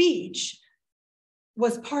speech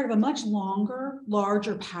was part of a much longer,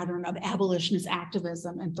 larger pattern of abolitionist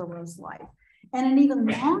activism in Thoreau's life, and an even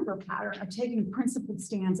longer pattern of taking principled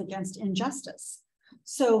stands against injustice.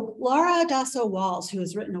 So Laura Dasso-Walls, who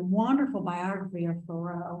has written a wonderful biography of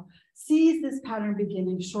Thoreau, sees this pattern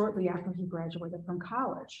beginning shortly after he graduated from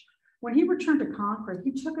college. When he returned to Concord,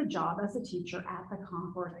 he took a job as a teacher at the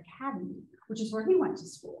Concord Academy, which is where he went to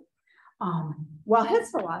school. While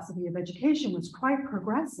his philosophy of education was quite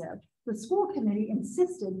progressive, the school committee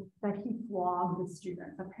insisted that he flog the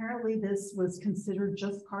students. Apparently, this was considered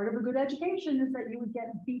just part of a good education, is that you would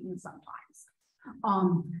get beaten sometimes.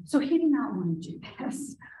 So he did not want to do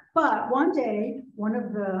this. But one day, one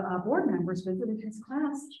of the board members visited his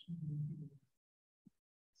class.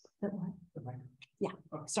 Yeah,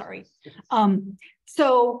 sorry.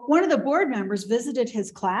 So one of the board members visited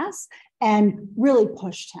his class and really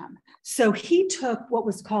pushed him. So he took what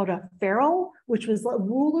was called a ferrule, which was a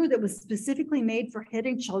ruler that was specifically made for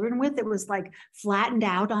hitting children with. It was like flattened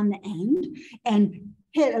out on the end, and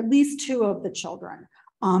hit at least two of the children.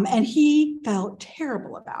 And he felt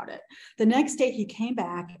terrible about it. The next day he came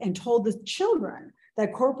back and told the children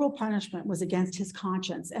that corporal punishment was against his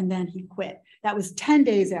conscience, and then he quit. That was 10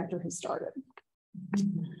 days after he started.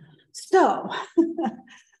 So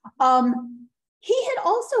he had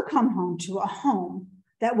also come home to a home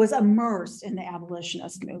that was immersed in the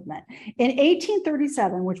abolitionist movement. In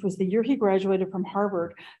 1837, which was the year he graduated from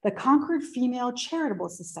Harvard, the Concord Female Charitable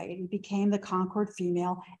Society became the Concord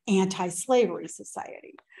Female Anti-Slavery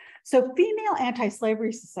Society. So female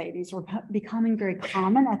anti-slavery societies were becoming very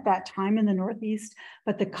common at that time in the Northeast,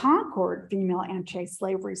 but the Concord Female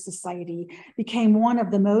Anti-Slavery Society became one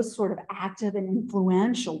of the most sort of active and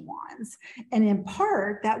influential ones. And in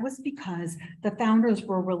part, that was because the founders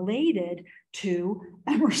were related to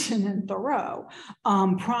Emerson and Thoreau,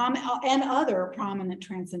 and other prominent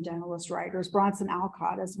transcendentalist writers, Bronson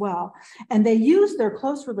Alcott as well. And they used their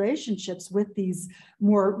close relationships with these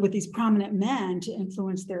prominent men to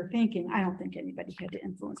influence their thinking. I don't think anybody had to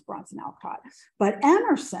influence Bronson Alcott, but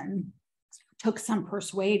Emerson took some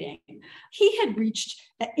persuading. He had reached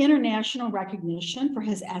international recognition for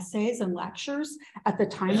his essays and lectures at the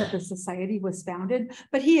time that the society was founded,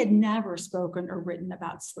 but he had never spoken or written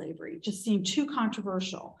about slavery. It just seemed too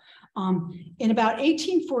controversial. In about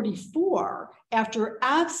 1844, after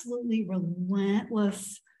absolutely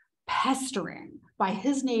relentless pestering by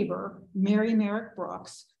his neighbor, Mary Merrick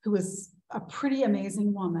Brooks, who was a pretty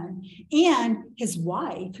amazing woman, and his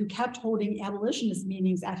wife, who kept holding abolitionist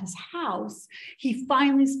meetings at his house, he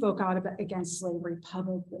finally spoke out against slavery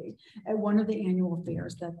publicly at one of the annual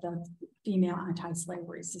fairs that the Female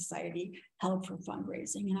Anti-Slavery Society held for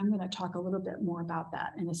fundraising. And I'm going to talk a little bit more about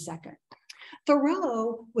that in a second.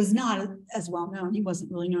 Thoreau was not as well known. He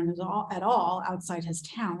wasn't really known at all outside his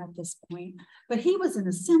town at this point, but he was in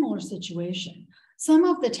a similar situation. Some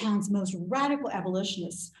of the town's most radical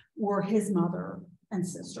abolitionists were his mother and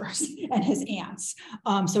sisters and his aunts.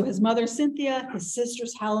 So his mother, Cynthia, his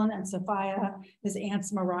sisters, Helen and Sophia, his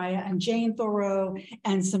aunts, Mariah and Jane Thoreau,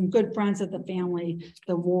 and some good friends of the family,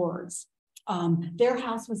 the Wards. Their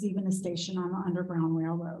house was even a station on the Underground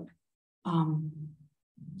Railroad.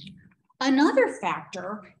 Another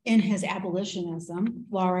factor in his abolitionism,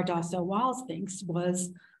 Laura Dosso-Walls thinks,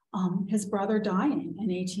 was his brother dying in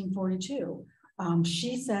 1842.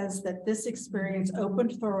 She says that this experience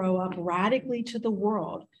opened Thoreau up radically to the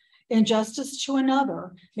world. Injustice to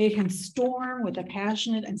another made him storm with a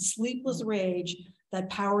passionate and sleepless rage that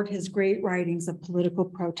powered his great writings of political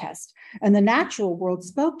protest. And the natural world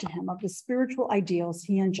spoke to him of the spiritual ideals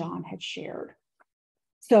he and John had shared.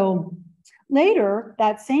 So later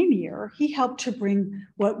that same year, he helped to bring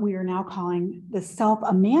what we are now calling the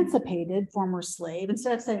self-emancipated former slave.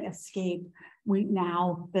 Instead of saying escape, we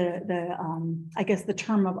now, I guess the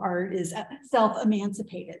term of art is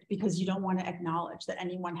self-emancipated, because you don't want to acknowledge that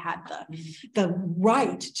anyone had the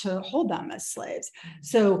right to hold them as slaves.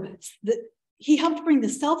 So he helped bring the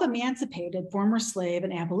self-emancipated former slave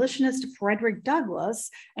and abolitionist Frederick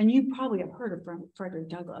Douglass, and you probably have heard of Frederick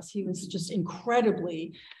Douglass. He was just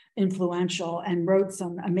incredibly influential and wrote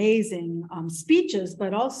some amazing speeches,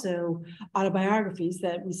 but also autobiographies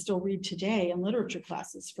that we still read today in literature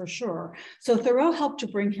classes for sure. So Thoreau helped to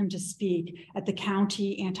bring him to speak at the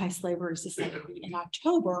County Anti-Slavery Society in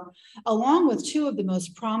October, along with two of the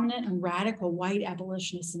most prominent and radical white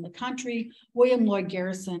abolitionists in the country, William Lloyd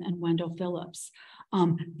Garrison and Wendell Phillips.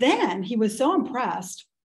 Then he was so impressed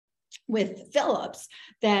with Phillips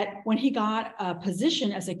that when he got a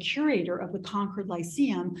position as a curator of the Concord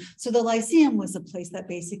Lyceum, so the Lyceum was a place that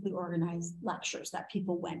basically organized lectures that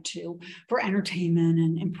people went to for entertainment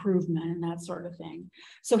and improvement and that sort of thing.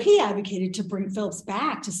 So he advocated to bring Phillips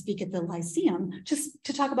back to speak at the Lyceum just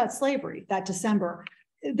to talk about slavery that December.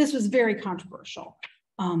 This was very controversial.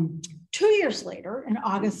 2 years later, in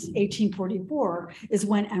August 1844, is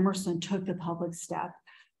when Emerson took the public step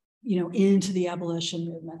into the abolition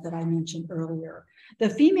movement that I mentioned earlier.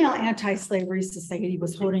 The Female Anti-Slavery Society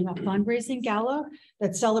was holding a fundraising gala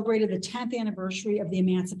that celebrated the 10th anniversary of the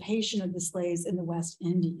emancipation of the slaves in the West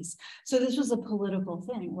Indies. So this was a political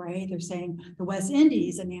thing, right? They're saying the West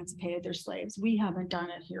Indies emancipated their slaves. We haven't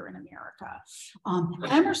done it here in America.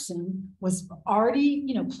 Emerson was already,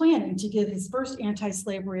 planning to give his first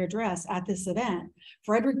anti-slavery address at this event.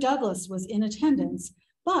 Frederick Douglass was in attendance,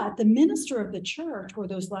 but the minister of the church where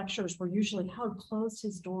those lectures were usually held closed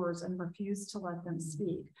his doors and refused to let them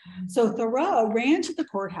speak. So Thoreau ran to the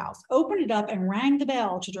courthouse, opened it up, and rang the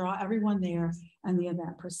bell to draw everyone there, and the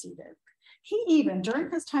event proceeded. He even,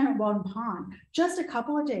 during his time at Walden Pond, just a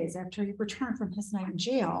couple of days after he returned from his night in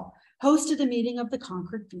jail, hosted a meeting of the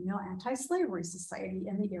Concord Female Anti-Slavery Society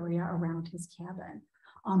in the area around his cabin.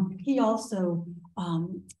 He also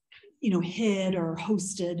hid or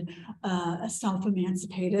hosted a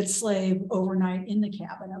self-emancipated slave overnight in the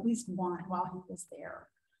cabin, at least one while he was there.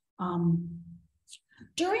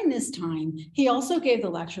 During this time, he also gave the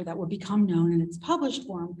lecture that would become known in its published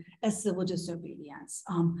form as Civil Disobedience.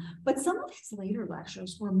 But some of his later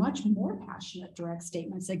lectures were much more passionate, direct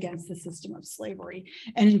statements against the system of slavery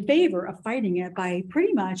and in favor of fighting it by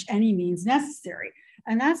pretty much any means necessary.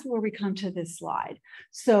 And that's where we come to this slide.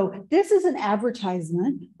 So this is an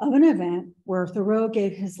advertisement of an event where Thoreau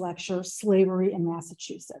gave his lecture, Slavery in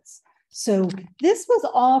Massachusetts. So this was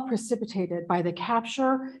all precipitated by the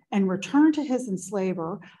capture and return to his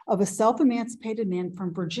enslaver of a self-emancipated man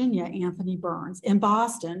from Virginia, Anthony Burns, in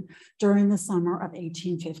Boston during the summer of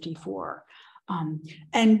 1854.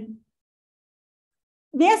 And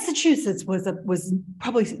Massachusetts was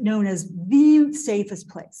probably known as the safest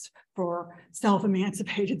place for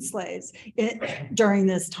self-emancipated slaves during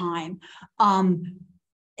this time.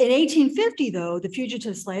 In 1850, though, the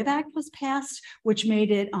Fugitive Slave Act was passed, which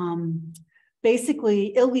made it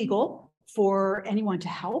basically illegal for anyone to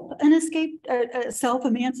help an escaped, a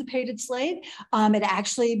self-emancipated slave. It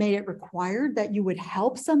actually made it required that you would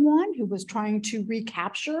help someone who was trying to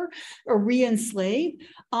recapture or re-enslave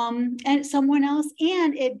and someone else,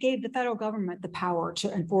 and it gave the federal government the power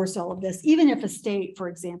to enforce all of this, even if a state, for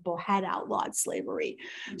example, had outlawed slavery.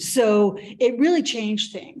 So it really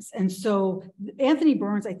changed things. And so Anthony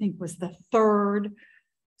Burns, I think, was the third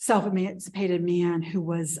self-emancipated man who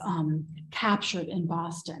was captured in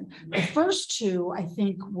Boston. The first two, I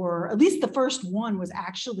think, were, at least the first one was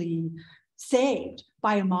actually saved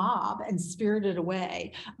by a mob and spirited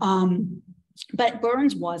away. But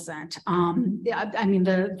Burns wasn't. I mean,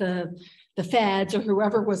 the feds or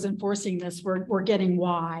whoever was enforcing this were getting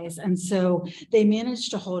wise. And so they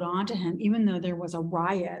managed to hold on to him, even though there was a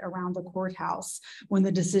riot around the courthouse when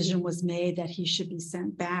the decision was made that he should be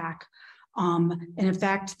sent back. And in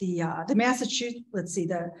fact, the Massachusetts,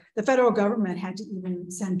 the federal government had to even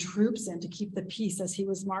send troops in to keep the peace as he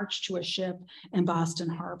was marched to a ship in Boston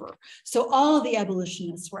Harbor. So all of the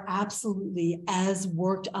abolitionists were absolutely as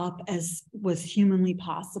worked up as was humanly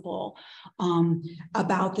possible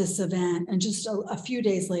about this event. And just a few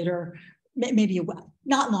days later, maybe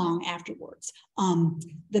not long afterwards,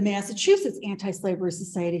 the Massachusetts Anti-Slavery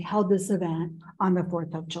Society held this event on the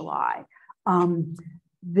 4th of July.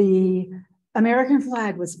 The American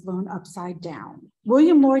flag was flown upside down.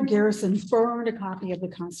 William Lloyd Garrison burned a copy of the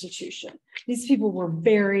Constitution. These people were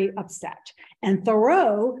very upset. And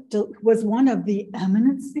Thoreau was one of the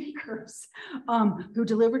eminent speakers who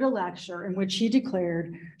delivered a lecture in which he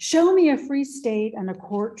declared, "Show me a free state and a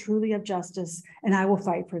court truly of justice, and I will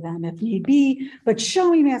fight for them if need be, but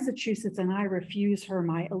show me Massachusetts and I refuse her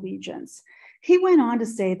my allegiance." He went on to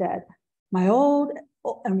say that my old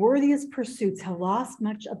and worthiest pursuits have lost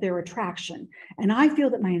much of their attraction, and I feel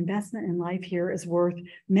that my investment in life here is worth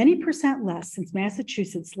many % less since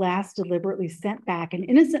Massachusetts last deliberately sent back an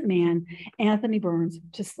innocent man, Anthony Burns,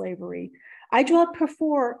 to slavery. I dwelt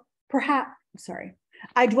before perhaps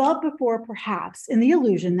in the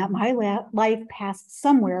illusion that my life passed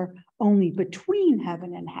somewhere only between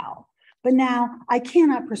heaven and hell. But now I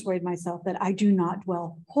cannot persuade myself that I do not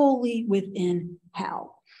dwell wholly within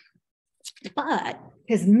hell. But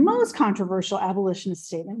his most controversial abolitionist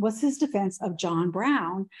statement was his defense of John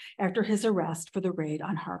Brown after his arrest for the raid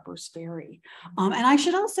on Harper's Ferry. And I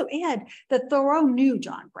should also add that Thoreau knew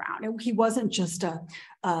John Brown. He wasn't just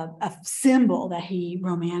a symbol that he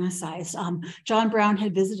romanticized. John Brown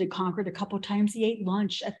had visited Concord a couple of times. He ate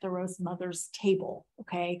lunch at Thoreau's mother's table,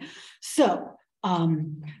 okay? So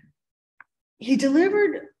he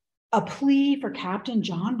delivered a plea for Captain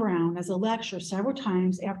John Brown as a lecture several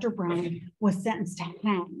times after Brown was sentenced to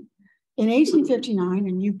hang. In 1859,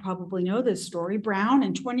 and you probably know this story, Brown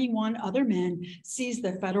and 21 other men seized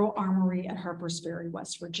the federal armory at Harper's Ferry,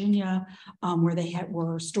 West Virginia, where they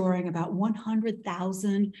were storing about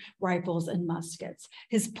 100,000 rifles and muskets.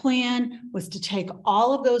 His plan was to take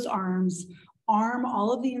all of those arms, arm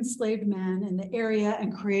all of the enslaved men in the area,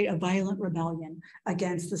 and create a violent rebellion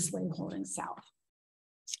against the slaveholding South.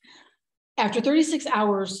 After 36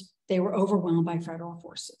 hours, they were overwhelmed by federal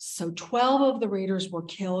forces. So 12 of the raiders were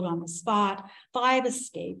killed on the spot, 5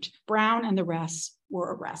 escaped. Brown and the rest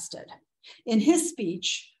were arrested. In his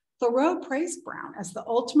speech, Thoreau praised Brown as the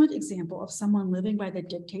ultimate example of someone living by the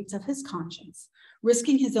dictates of his conscience,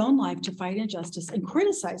 risking his own life to fight injustice, and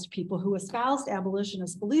criticized people who espoused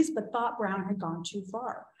abolitionist beliefs but thought Brown had gone too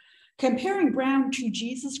far. Comparing Brown to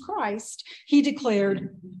Jesus Christ, he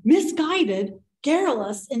declared, "Misguided,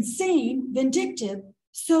 garrulous, insane, vindictive,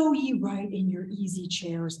 so ye write in your easy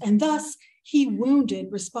chairs." And thus he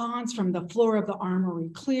wounded responds from the floor of the armory,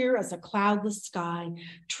 clear as a cloudless sky,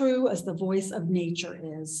 true as the voice of nature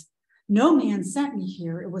is. No man sent me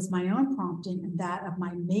here, it was my own prompting and that of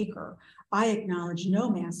my maker. I acknowledge no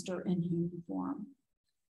master in human form.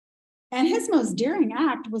 And his most daring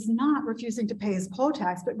act was not refusing to pay his poll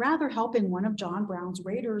tax, but rather helping one of John Brown's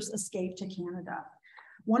raiders escape to Canada.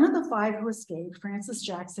 One of the 5 who escaped, Francis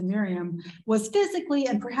Jackson Merriam, was physically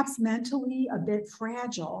and perhaps mentally a bit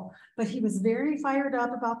fragile, but he was very fired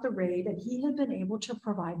up about the raid and he had been able to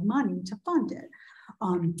provide money to fund it.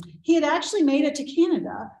 He had actually made it to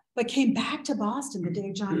Canada, but came back to Boston the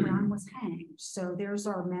day John Brown was hanged. So there's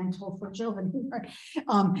our mental fragility.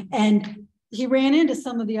 And he ran into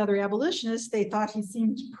some of the other abolitionists. They thought he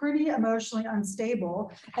seemed pretty emotionally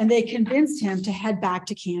unstable, and they convinced him to head back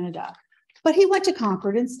to Canada. But he went to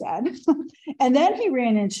Concord instead. And then he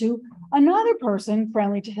ran into another person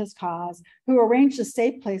friendly to his cause who arranged a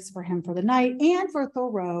safe place for him for the night and for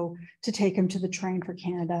Thoreau to take him to the train for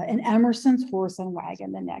Canada in Emerson's horse and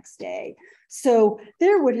wagon the next day. So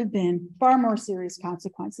there would have been far more serious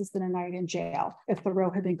consequences than a night in jail if Thoreau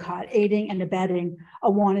had been caught aiding and abetting a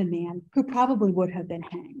wanted man who probably would have been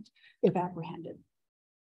hanged if apprehended.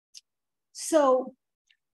 So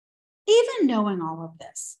even knowing all of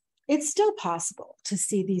this, it's still possible to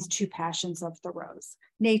see these two passions of Thoreau's,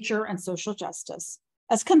 nature and social justice,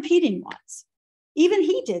 as competing ones. Even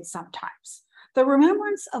he did sometimes. The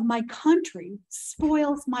remembrance of my country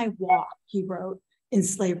spoils my walk, he wrote in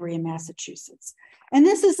Slavery in Massachusetts. And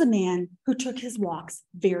this is a man who took his walks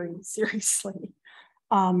very seriously.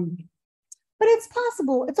 But it's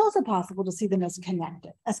also possible to see them as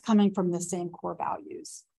connected, as coming from the same core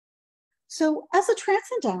values. So as a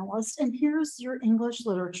transcendentalist, and here's your English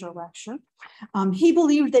literature lecture, he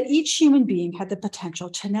believed that each human being had the potential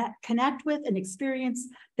to connect with and experience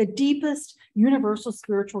the deepest universal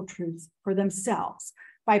spiritual truths for themselves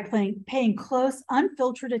by paying close,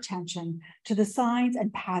 unfiltered attention to the signs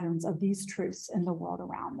and patterns of these truths in the world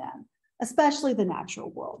around them, especially the natural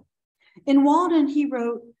world. In Walden, he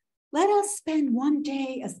wrote, "Let us spend one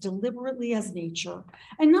day as deliberately as nature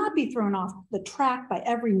and not be thrown off the track by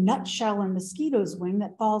every nutshell and mosquito's wing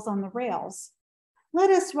that falls on the rails. Let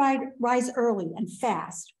us rise early and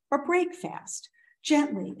fast or break fast,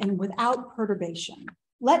 gently and without perturbation.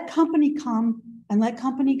 Let company come and let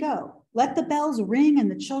company go. Let the bells ring and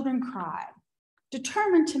the children cry.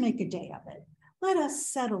 Determined to make a day of it, let us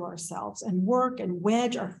settle ourselves and work and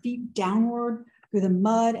wedge our feet downward through the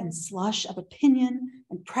mud and slush of opinion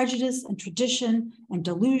and prejudice and tradition and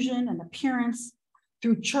delusion and appearance,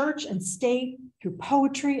 through church and state, through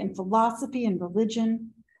poetry and philosophy and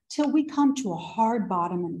religion, till we come to a hard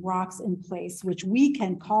bottom and rocks in place, which we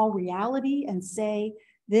can call reality and say,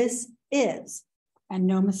 this is, and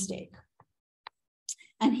no mistake."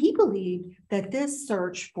 And he believed that this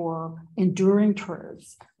search for enduring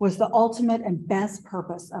truths was the ultimate and best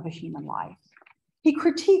purpose of a human life. He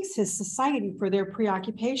critiques his society for their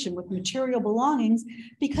preoccupation with material belongings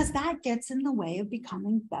because that gets in the way of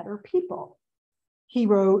becoming better people. He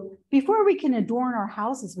wrote, "Before we can adorn our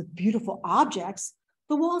houses with beautiful objects,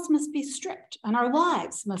 the walls must be stripped and our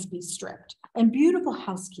lives must be stripped, and beautiful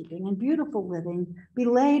housekeeping and beautiful living be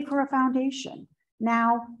laid for a foundation.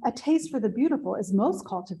 Now, a taste for the beautiful is most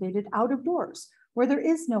cultivated out of doors, where there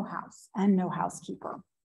is no house and no housekeeper."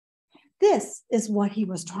 This is what he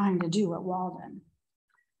was trying to do at Walden.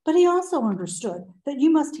 But he also understood that you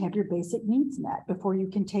must have your basic needs met before you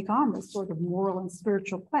can take on this sort of moral and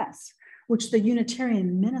spiritual quest, which the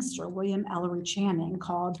Unitarian minister, William Ellery Channing,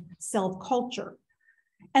 called self-culture,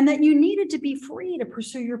 and that you needed to be free to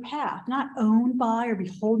pursue your path, not owned by or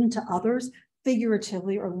beholden to others,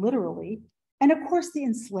 figuratively or literally. And of course, the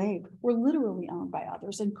enslaved were literally owned by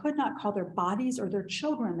others and could not call their bodies or their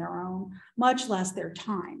children their own, much less their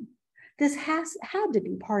time. This had to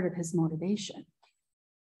be part of his motivation.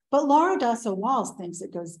 But Laura Dasso Walls thinks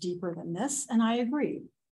it goes deeper than this, and I agree.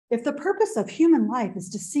 If the purpose of human life is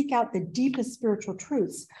to seek out the deepest spiritual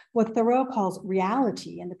truths, what Thoreau calls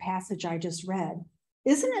reality in the passage I just read,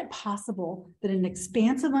 isn't it possible that an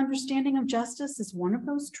expansive understanding of justice is one of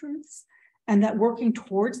those truths, and that working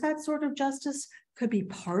towards that sort of justice could be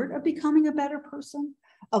part of becoming a better person,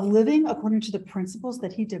 of living according to the principles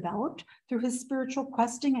that he developed through his spiritual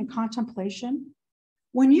questing and contemplation?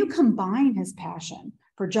 When you combine his passion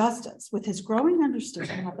for justice with his growing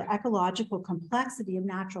understanding of the ecological complexity of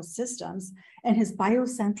natural systems and his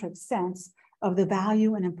biocentric sense of the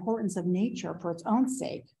value and importance of nature for its own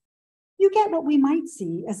sake, you get what we might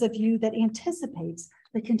see as a view that anticipates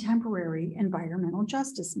the contemporary environmental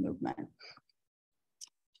justice movement.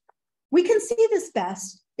 We can see this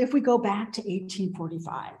best if we go back to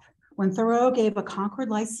 1845, when Thoreau gave a Concord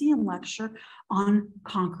Lyceum lecture on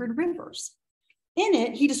Concord rivers. In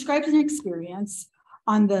it, he describes an experience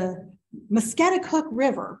on the Musketacook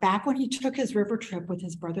River back when he took his river trip with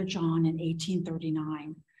his brother John in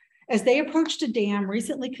 1839. As they approached a dam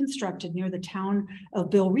recently constructed near the town of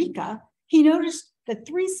Billerica, he noticed that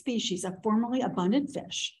 3 species of formerly abundant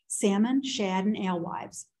fish, salmon, shad, and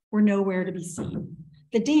alewives, were nowhere to be seen.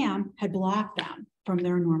 The dam had blocked them from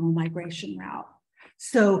their normal migration route.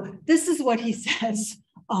 So this is what he says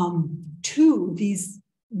to these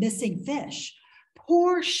missing fish.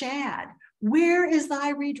 "Poor shad, where is thy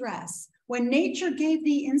redress? When nature gave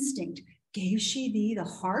thee instinct, gave she thee the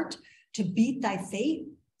heart to beat thy fate?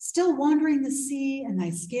 Still wandering the sea and thy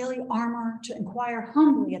scaly armor to inquire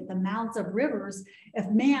humbly at the mouths of rivers if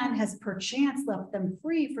man has perchance left them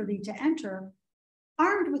free for thee to enter?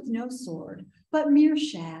 Armed with no sword, but mere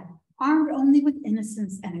shad, armed only with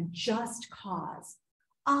innocence and a just cause.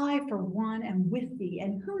 I, for one, am with thee,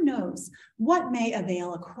 and who knows what may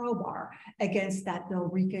avail a crowbar against that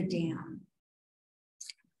Billerica dam."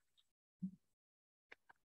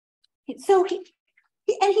 So he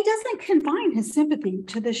doesn't confine his sympathy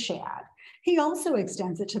to the shad. He also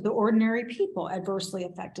extends it to the ordinary people adversely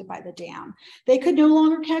affected by the dam. They could no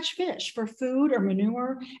longer catch fish for food or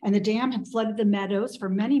manure, and the dam had flooded the meadows for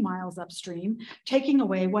many miles upstream, taking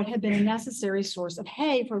away what had been a necessary source of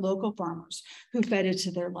hay for local farmers who fed it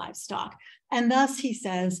to their livestock. And thus, he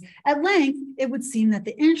says, at length, it would seem that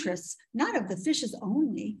the interests, not of the fishes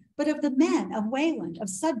only, but of the men of Wayland, of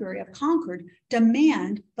Sudbury, of Concord,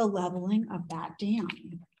 demand the leveling of that dam.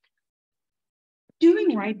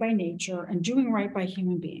 doing right by nature and doing right by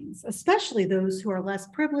human beings, especially those who are less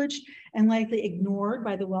privileged and likely ignored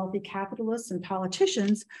by the wealthy capitalists and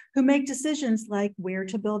politicians who make decisions like where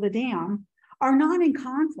to build a dam, are not in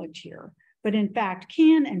conflict here, but in fact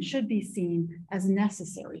can and should be seen as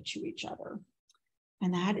necessary to each other.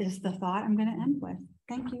 And that is the thought I'm going to end with.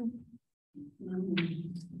 Thank you.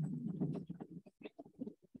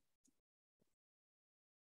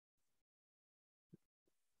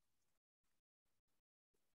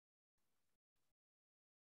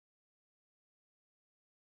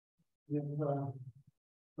 We have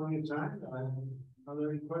plenty of time. Are there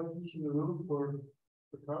any questions in the room for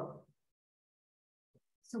Karla?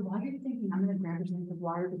 So while you're thinking, I'm going to grab a drink of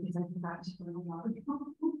water because I forgot to bring water.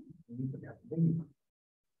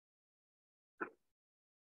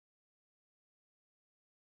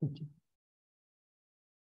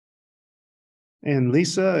 And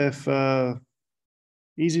Lisa, if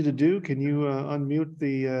easy to do, can you unmute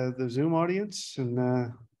the Zoom audience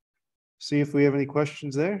and see if we have any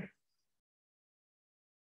questions there?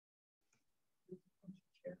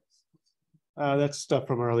 That's stuff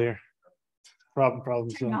from earlier.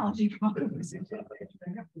 Problems. Technology problems. I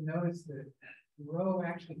have to notice that Thoreau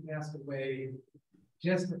actually passed away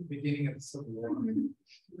just at the beginning of the Civil War.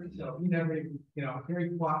 So he never, here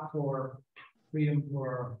he fought for freedom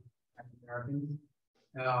for African Americans,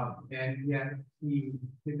 and yet he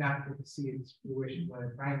did not get to see its fruition when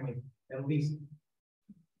it finally, at least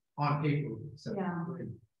on paper. So Yeah,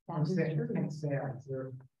 I'm saying, kind of sad. Is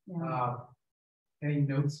there Yeah. any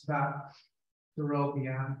notes about Thoreau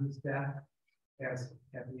beyond his death, as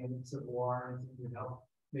at the end of the Civil War, and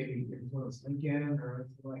maybe influence Lincoln or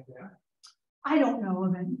anything like that? I don't know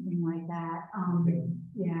of anything like that.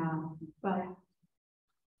 Yeah, but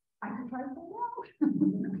I could try to find out.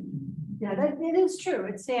 Yeah, it is true.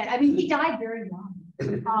 It's sad. I mean, he died very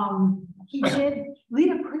young. He did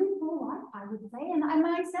lead a pretty full life, I would say, and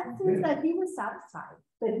my sense is that he was satisfied,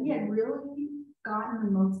 that he had really gotten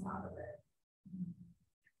the most out of it.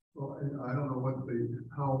 Well, and I don't know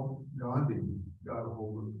how Gandhi got a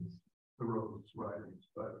hold of Thoreau's writings,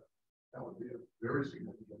 but that would be a very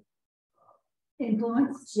significant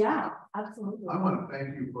Influence, yeah, absolutely. I want to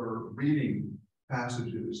thank you for reading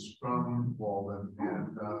passages from Walden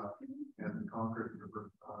and the Concord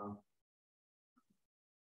River.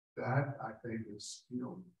 That I think is,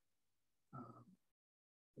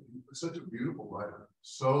 such a beautiful writer.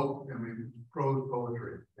 So, I mean, prose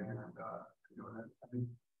poetry, and I think.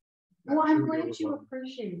 Well, I'm glad you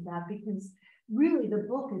appreciate that, because really the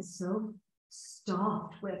book is so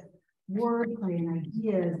stuffed with wordplay and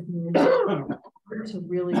ideas to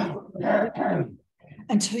really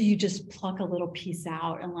until you just pluck a little piece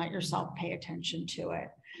out and let yourself pay attention to it.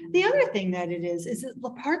 The other thing that it is that the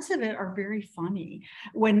parts of it are very funny.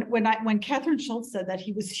 When Catherine Schultz said that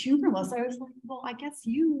he was humorless, I was like, well, I guess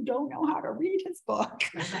you don't know how to read his book.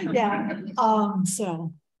 Yeah.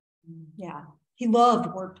 So yeah, he loved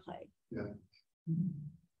wordplay. Yeah.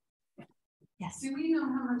 Yes. Do we know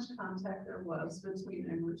how much contact there was between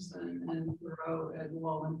Emerson and Thoreau at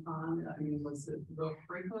Walden Pond? I mean, was it real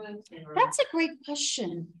frequent? Or? That's a great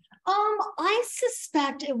question. I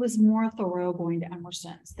suspect it was more Thoreau going to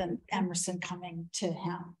Emerson's than Emerson coming to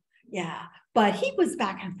him. Yeah, but he was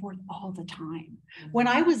back and forth all the time. When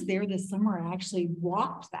I was there this summer, I actually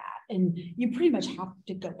walked that, and you pretty much have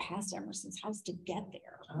to go past Emerson's house to get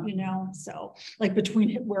there, so like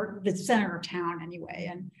between where the center of town anyway,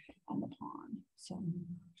 and on the pond. So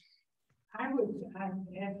I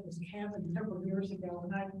had this cabin several years ago,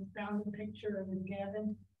 and I found a picture of the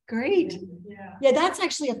cabin. great. And, Yeah, that's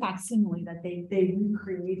actually a facsimile that they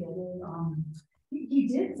recreated. He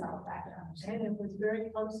did sell it back then. and it was very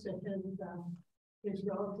close to his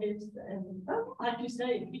relatives. And like you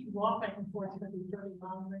say, he could walk back and forth maybe 30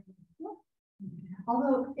 miles.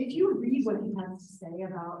 Although, if you read what he has to say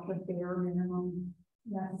about the bare minimum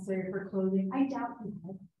necessary for clothing, I doubt he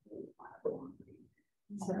had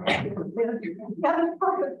so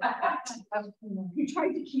he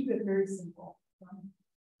tried to keep it very simple.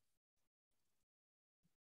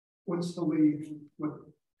 What's the lead?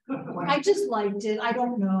 I just liked it. I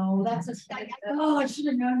don't know. That's I should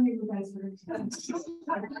have known you guys were.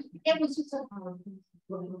 It was just so powerful. It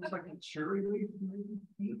looks like a cherry leaf,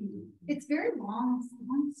 maybe. It's very long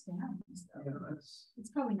stems. Yeah, that's. It's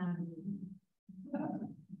probably not a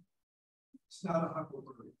It's not a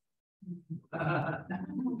huckleberry. I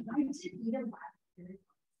did eat it last year.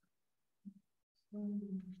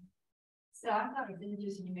 So I thought it was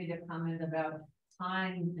interesting you made a comment about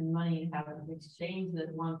time and money and how to exchange it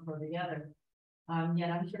one for the other. Yet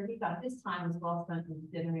I'm sure he thought his time was well spent and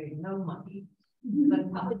generating no money.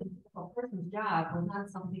 But probably the a person's job was not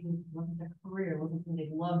something, wasn't their career, wasn't something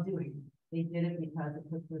they loved doing. They did it because it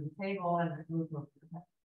put food on the table and it moved over their head.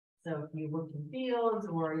 So if you worked in fields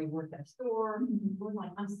or you worked at a store, it was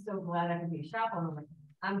like, I'm so glad I can be a shop owner. Like,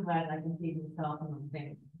 I'm glad I can feed myself and my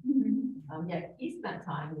family. Yet he spent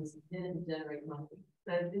time, he didn't generate money.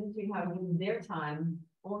 So it didn't see how even their time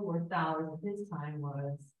only worth dollars, and his time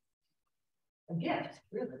was a gift,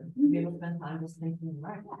 really, to be able to spend time just thinking,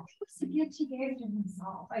 right? It was a gift he gave to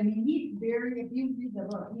himself. I mean, he very, if you read the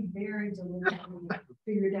book, he very deliberately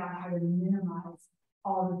figured out how to minimize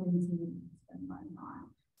all the things he needed to spend money on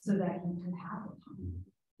so that he could have it.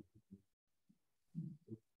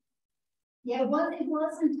 Yeah, it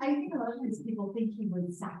wasn't, I think a lot of times people think he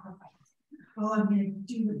would sacrifice. Oh, I'm going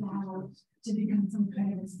to do the battle to become some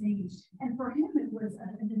kind of a sage. And for him, it was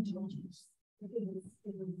an indulgence. It was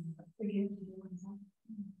a freedom to do himself.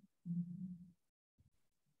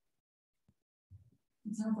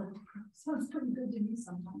 It sounds pretty good to me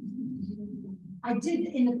sometimes. I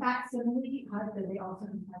did in the facsimile, that they also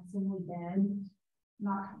have facsimile bed.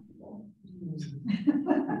 Not comfortable.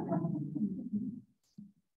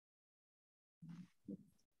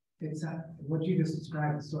 It's what you just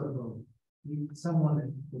described is sort of someone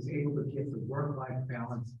that was able to get the work-life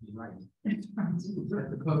balance right. As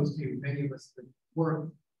opposed to many of us that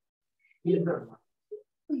work. We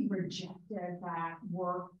rejected that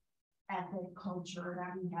work ethic culture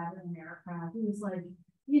that we have in America. He was like,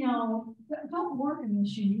 you know, don't work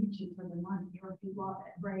unless you need to for the money or if you love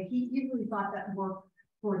it, right? He really thought that work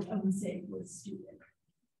for its own sake was stupid.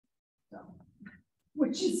 So,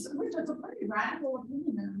 which is a pretty radical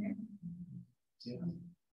opinion in America. Yeah.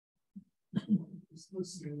 Just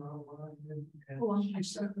listening online and Oh, she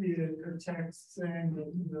sent me a text saying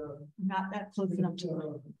that Not that close enough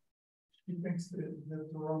to she thinks that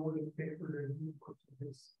Thoreau would have favored a new book to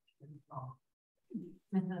his.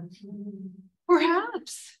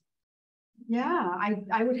 Perhaps. Yeah,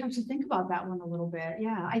 I would have to think about that one a little bit.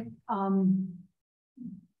 Yeah,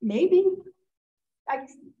 maybe.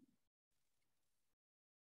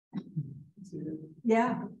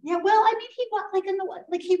 Yeah. Well, I mean,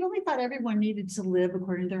 he really thought everyone needed to live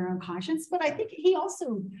according to their own conscience, but I think he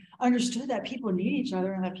also understood that people need each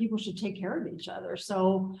other and that people should take care of each other.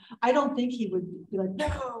 So I don't think he would be like,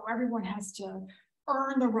 no, everyone has to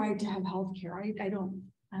earn the right to have health care. I don't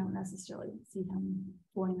necessarily see him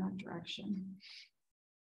going that direction.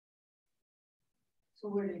 So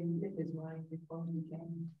where did he get his money before he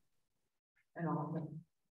came? And all of them.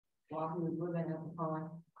 While he was living at the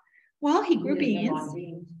farm. Well, he grew beans.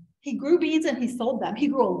 He grew beans and he sold them. He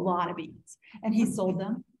grew a lot of beans and he sold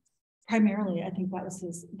them. Primarily, I think that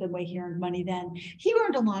was the way he earned money then. He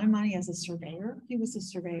earned a lot of money as a surveyor. He was a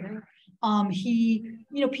surveyor.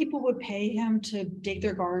 People would pay him to dig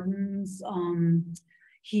their gardens.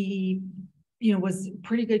 He was a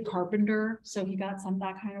pretty good carpenter, so he got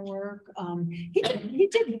that kind of work. He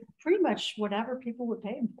did pretty much whatever people would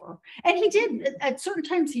pay him for. And he did, at certain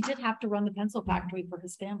times, he did have to run the pencil factory for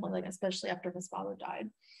his family, like especially after his father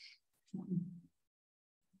died.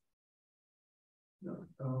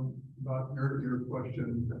 About your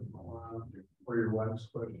question, or your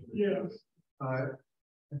last question. Yes.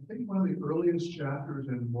 I think one of the earliest chapters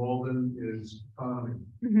in Walden is economy.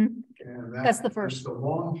 Mm-hmm. And that's the first. It's a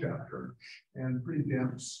long chapter and pretty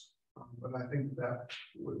dense, but I think that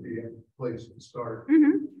would be a place to start.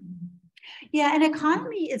 Mm-hmm. Yeah, and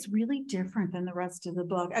economy is really different than the rest of the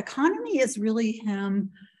book. Economy is really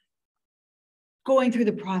him going through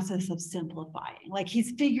the process of simplifying. Like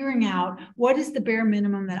he's figuring out what is the bare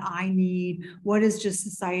minimum that I need, what is just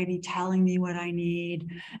society telling me what I need,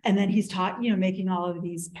 and then he's making all of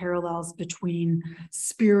these parallels between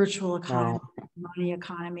spiritual economy, money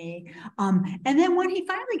economy, and then when he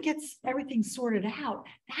finally gets everything sorted out,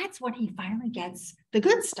 that's when he finally gets the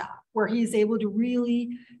good stuff, where he's able to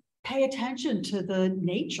really pay attention to the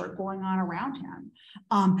nature going on around him.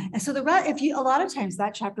 And so a lot of times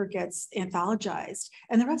that chapter gets anthologized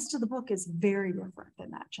and the rest of the book is very different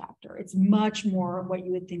than that chapter. It's much more what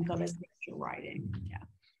you would think of as nature writing. Yeah.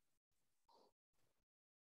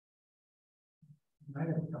 I have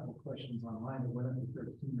a couple of questions online, but what are the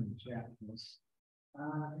 13 in the chat?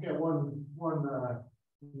 I got one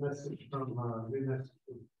message from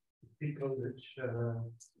Pico that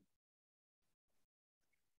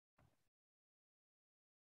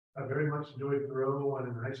I very much enjoyed Thoreau when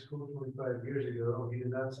in high school 25 years ago. He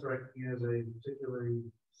did not strike me as a particularly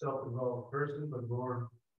self-involved person, but more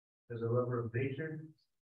as a lover of nature.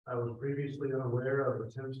 I was previously unaware of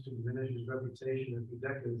attempts to diminish his reputation a few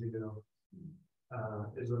decades ago.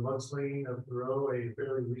 Is the mudslinging of Thoreau a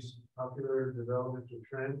fairly recent popular development or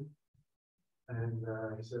trend? And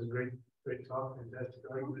he says, great talk, fantastic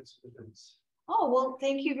arguments. Oh, well,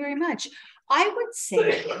 thank you very much. I would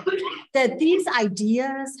say that these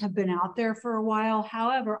ideas have been out there for a while.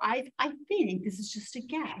 However, I think this is just a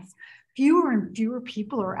guess. Fewer and fewer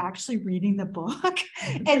people are actually reading the book.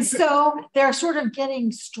 And so they're sort of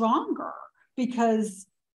getting stronger because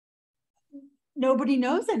nobody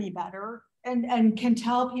knows any better and can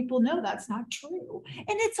tell people, no, that's not true. And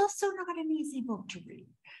it's also not an easy book to read.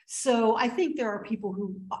 So I think there are people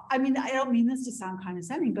who, I mean, I don't mean this to sound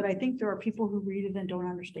condescending, but I think there are people who read it and don't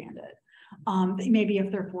understand it. Maybe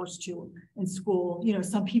if they're forced to in school, you know,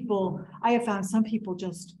 some people, I have found some people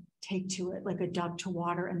just take to it like a duck to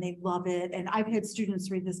water and they love it. And I've had students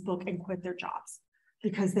read this book and quit their jobs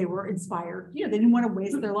because they were inspired. You know, they didn't want to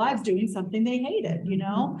waste their lives doing something they hated, you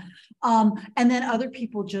know? And then other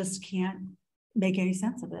people just can't make any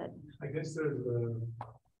sense of it. I guess there's a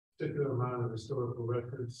particular amount of historical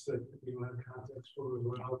records that you don't have context for as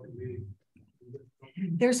well.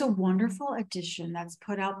 There's a wonderful edition that's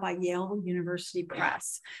put out by Yale University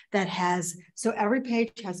Press that has, so every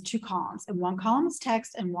page has 2 columns, and one column is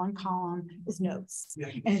text and one column is notes. Yeah.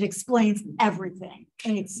 And it explains everything.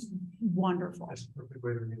 And it's wonderful. That's a perfect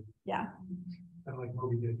way to read it. Yeah. I like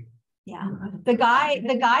Moby Dick. Yeah. The guy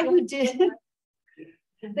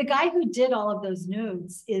who did all of those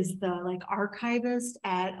notes is the like archivist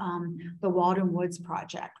at the Walden Woods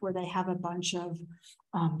Project, where they have a bunch of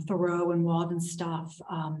Thoreau and Walden stuff.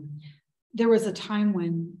 There was a time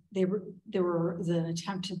when there was an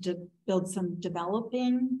attempt to develop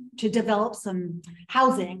some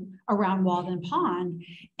housing around Walden Pond,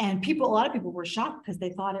 and a lot of people were shocked because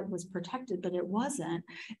they thought it was protected, but it wasn't.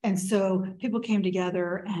 And so people came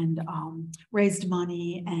together and raised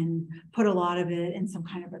money and put a lot of it in some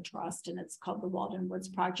kind of a trust, and it's called the Walden Woods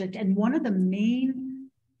Project. And one of the main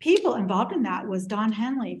people involved in that was Don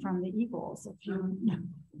Henley from the Eagles, if you know,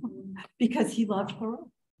 because he loved Thoreau.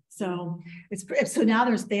 So so now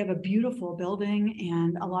they have a beautiful building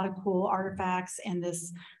and a lot of cool artifacts, and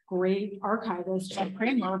this great archivist, Jeff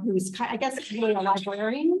Kramer, who's I guess really a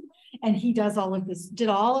librarian, and he does all of this, did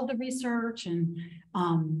all of the research and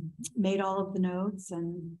made all of the notes,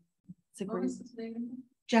 and it's a great.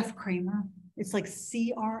 Jeff Kramer. It's like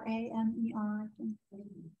Kramer, I think.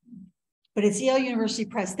 But it's Yale University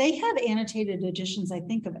Press. They have annotated editions, I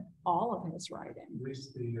think, of all of his writing. At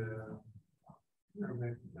least the yeah.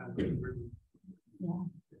 Do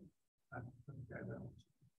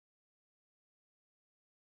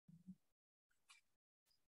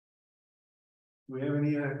we have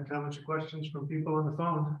any comments or questions from people on the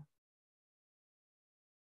phone?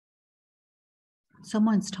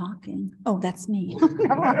 Someone's talking. Oh, that's me.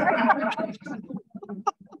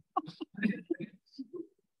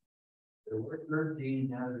 There were 13,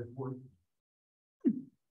 now there's 14.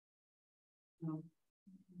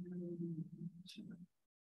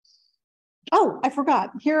 Oh, I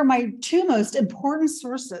forgot. Here are my 2 most important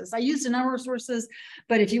sources. I used a number of sources,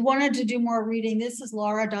 but if you wanted to do more reading, this is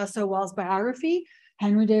Laura Dasso-Wells' biography,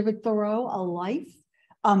 Henry David Thoreau, A Life.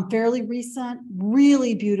 Fairly recent,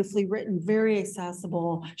 really beautifully written, very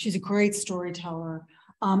accessible. She's a great storyteller.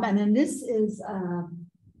 And then this is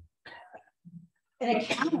an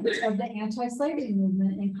account of the anti-slavery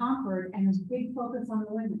movement in Concord, and there's a big focus on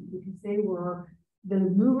the women because they were the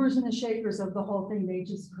movers and the shakers of the whole thing. They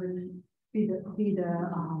just couldn't be the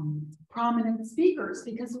prominent speakers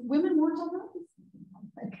because women weren't allowed.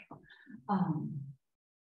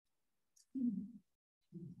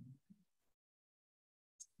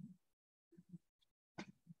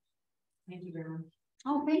 Thank you very much.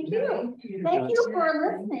 Oh, thank you. Thank you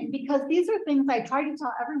for listening, because these are things I try to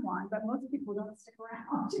tell everyone, but most people don't stick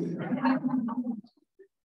around.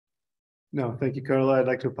 No, thank you, Karla. I'd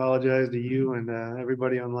like to apologize to you and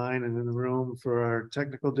everybody online and in the room for our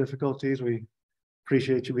technical difficulties. We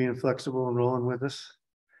appreciate you being flexible and rolling with us.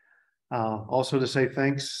 Also to say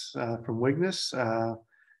thanks from Wigness.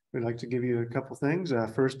 We'd like to give you a couple things.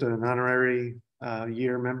 First, an honorary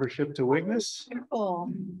year membership to Wigness,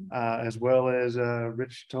 as well as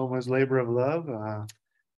Rich Thoma's Labor of Love, our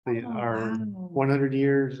 100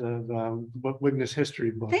 years of Wigness history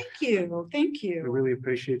book. Thank you. Thank you. We really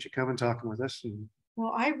appreciate you coming talking with us.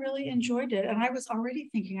 Well, I really enjoyed it. And I was already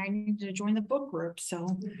thinking I needed to join the book group.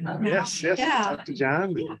 So yes, yeah. Talk to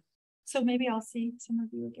John. Yeah. So maybe I'll see some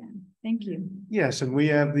of you again. Thank you. Yes, and we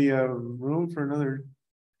have the room for another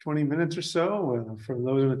 20 minutes or so. For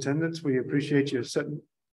those in attendance, we appreciate you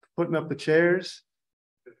putting up the chairs.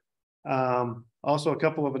 Also, a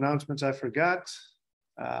couple of announcements I forgot.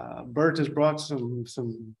 Bert has brought some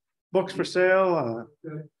books for sale.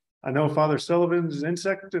 I know Father Sullivan's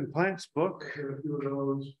Insect and Plants book.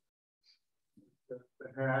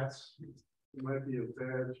 the hats, it might be a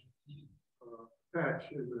badge. Patch,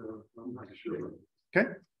 I'm not sure. Okay.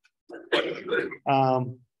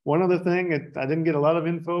 One other thing, I didn't get a lot of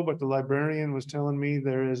info, but the librarian was telling me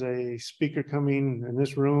there is a speaker coming in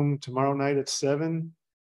this room tomorrow night at 7,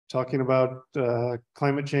 talking about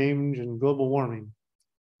climate change and global warming.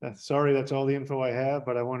 Sorry, that's all the info I have,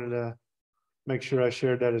 but I wanted to make sure I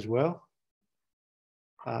shared that as well.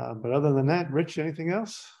 But other than that, Rich, anything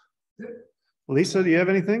else? Lisa, do you have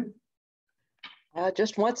anything?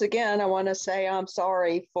 Just once again, I want to say I'm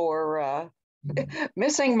sorry for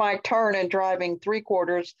missing my turn and driving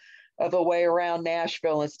 3/4 of the way around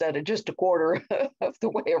Nashville instead of just 1/4 of the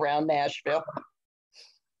way around Nashville.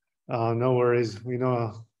 No worries. We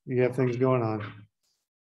know you have things going on.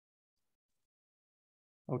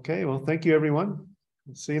 Okay, well, thank you, everyone.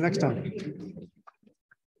 See you next time.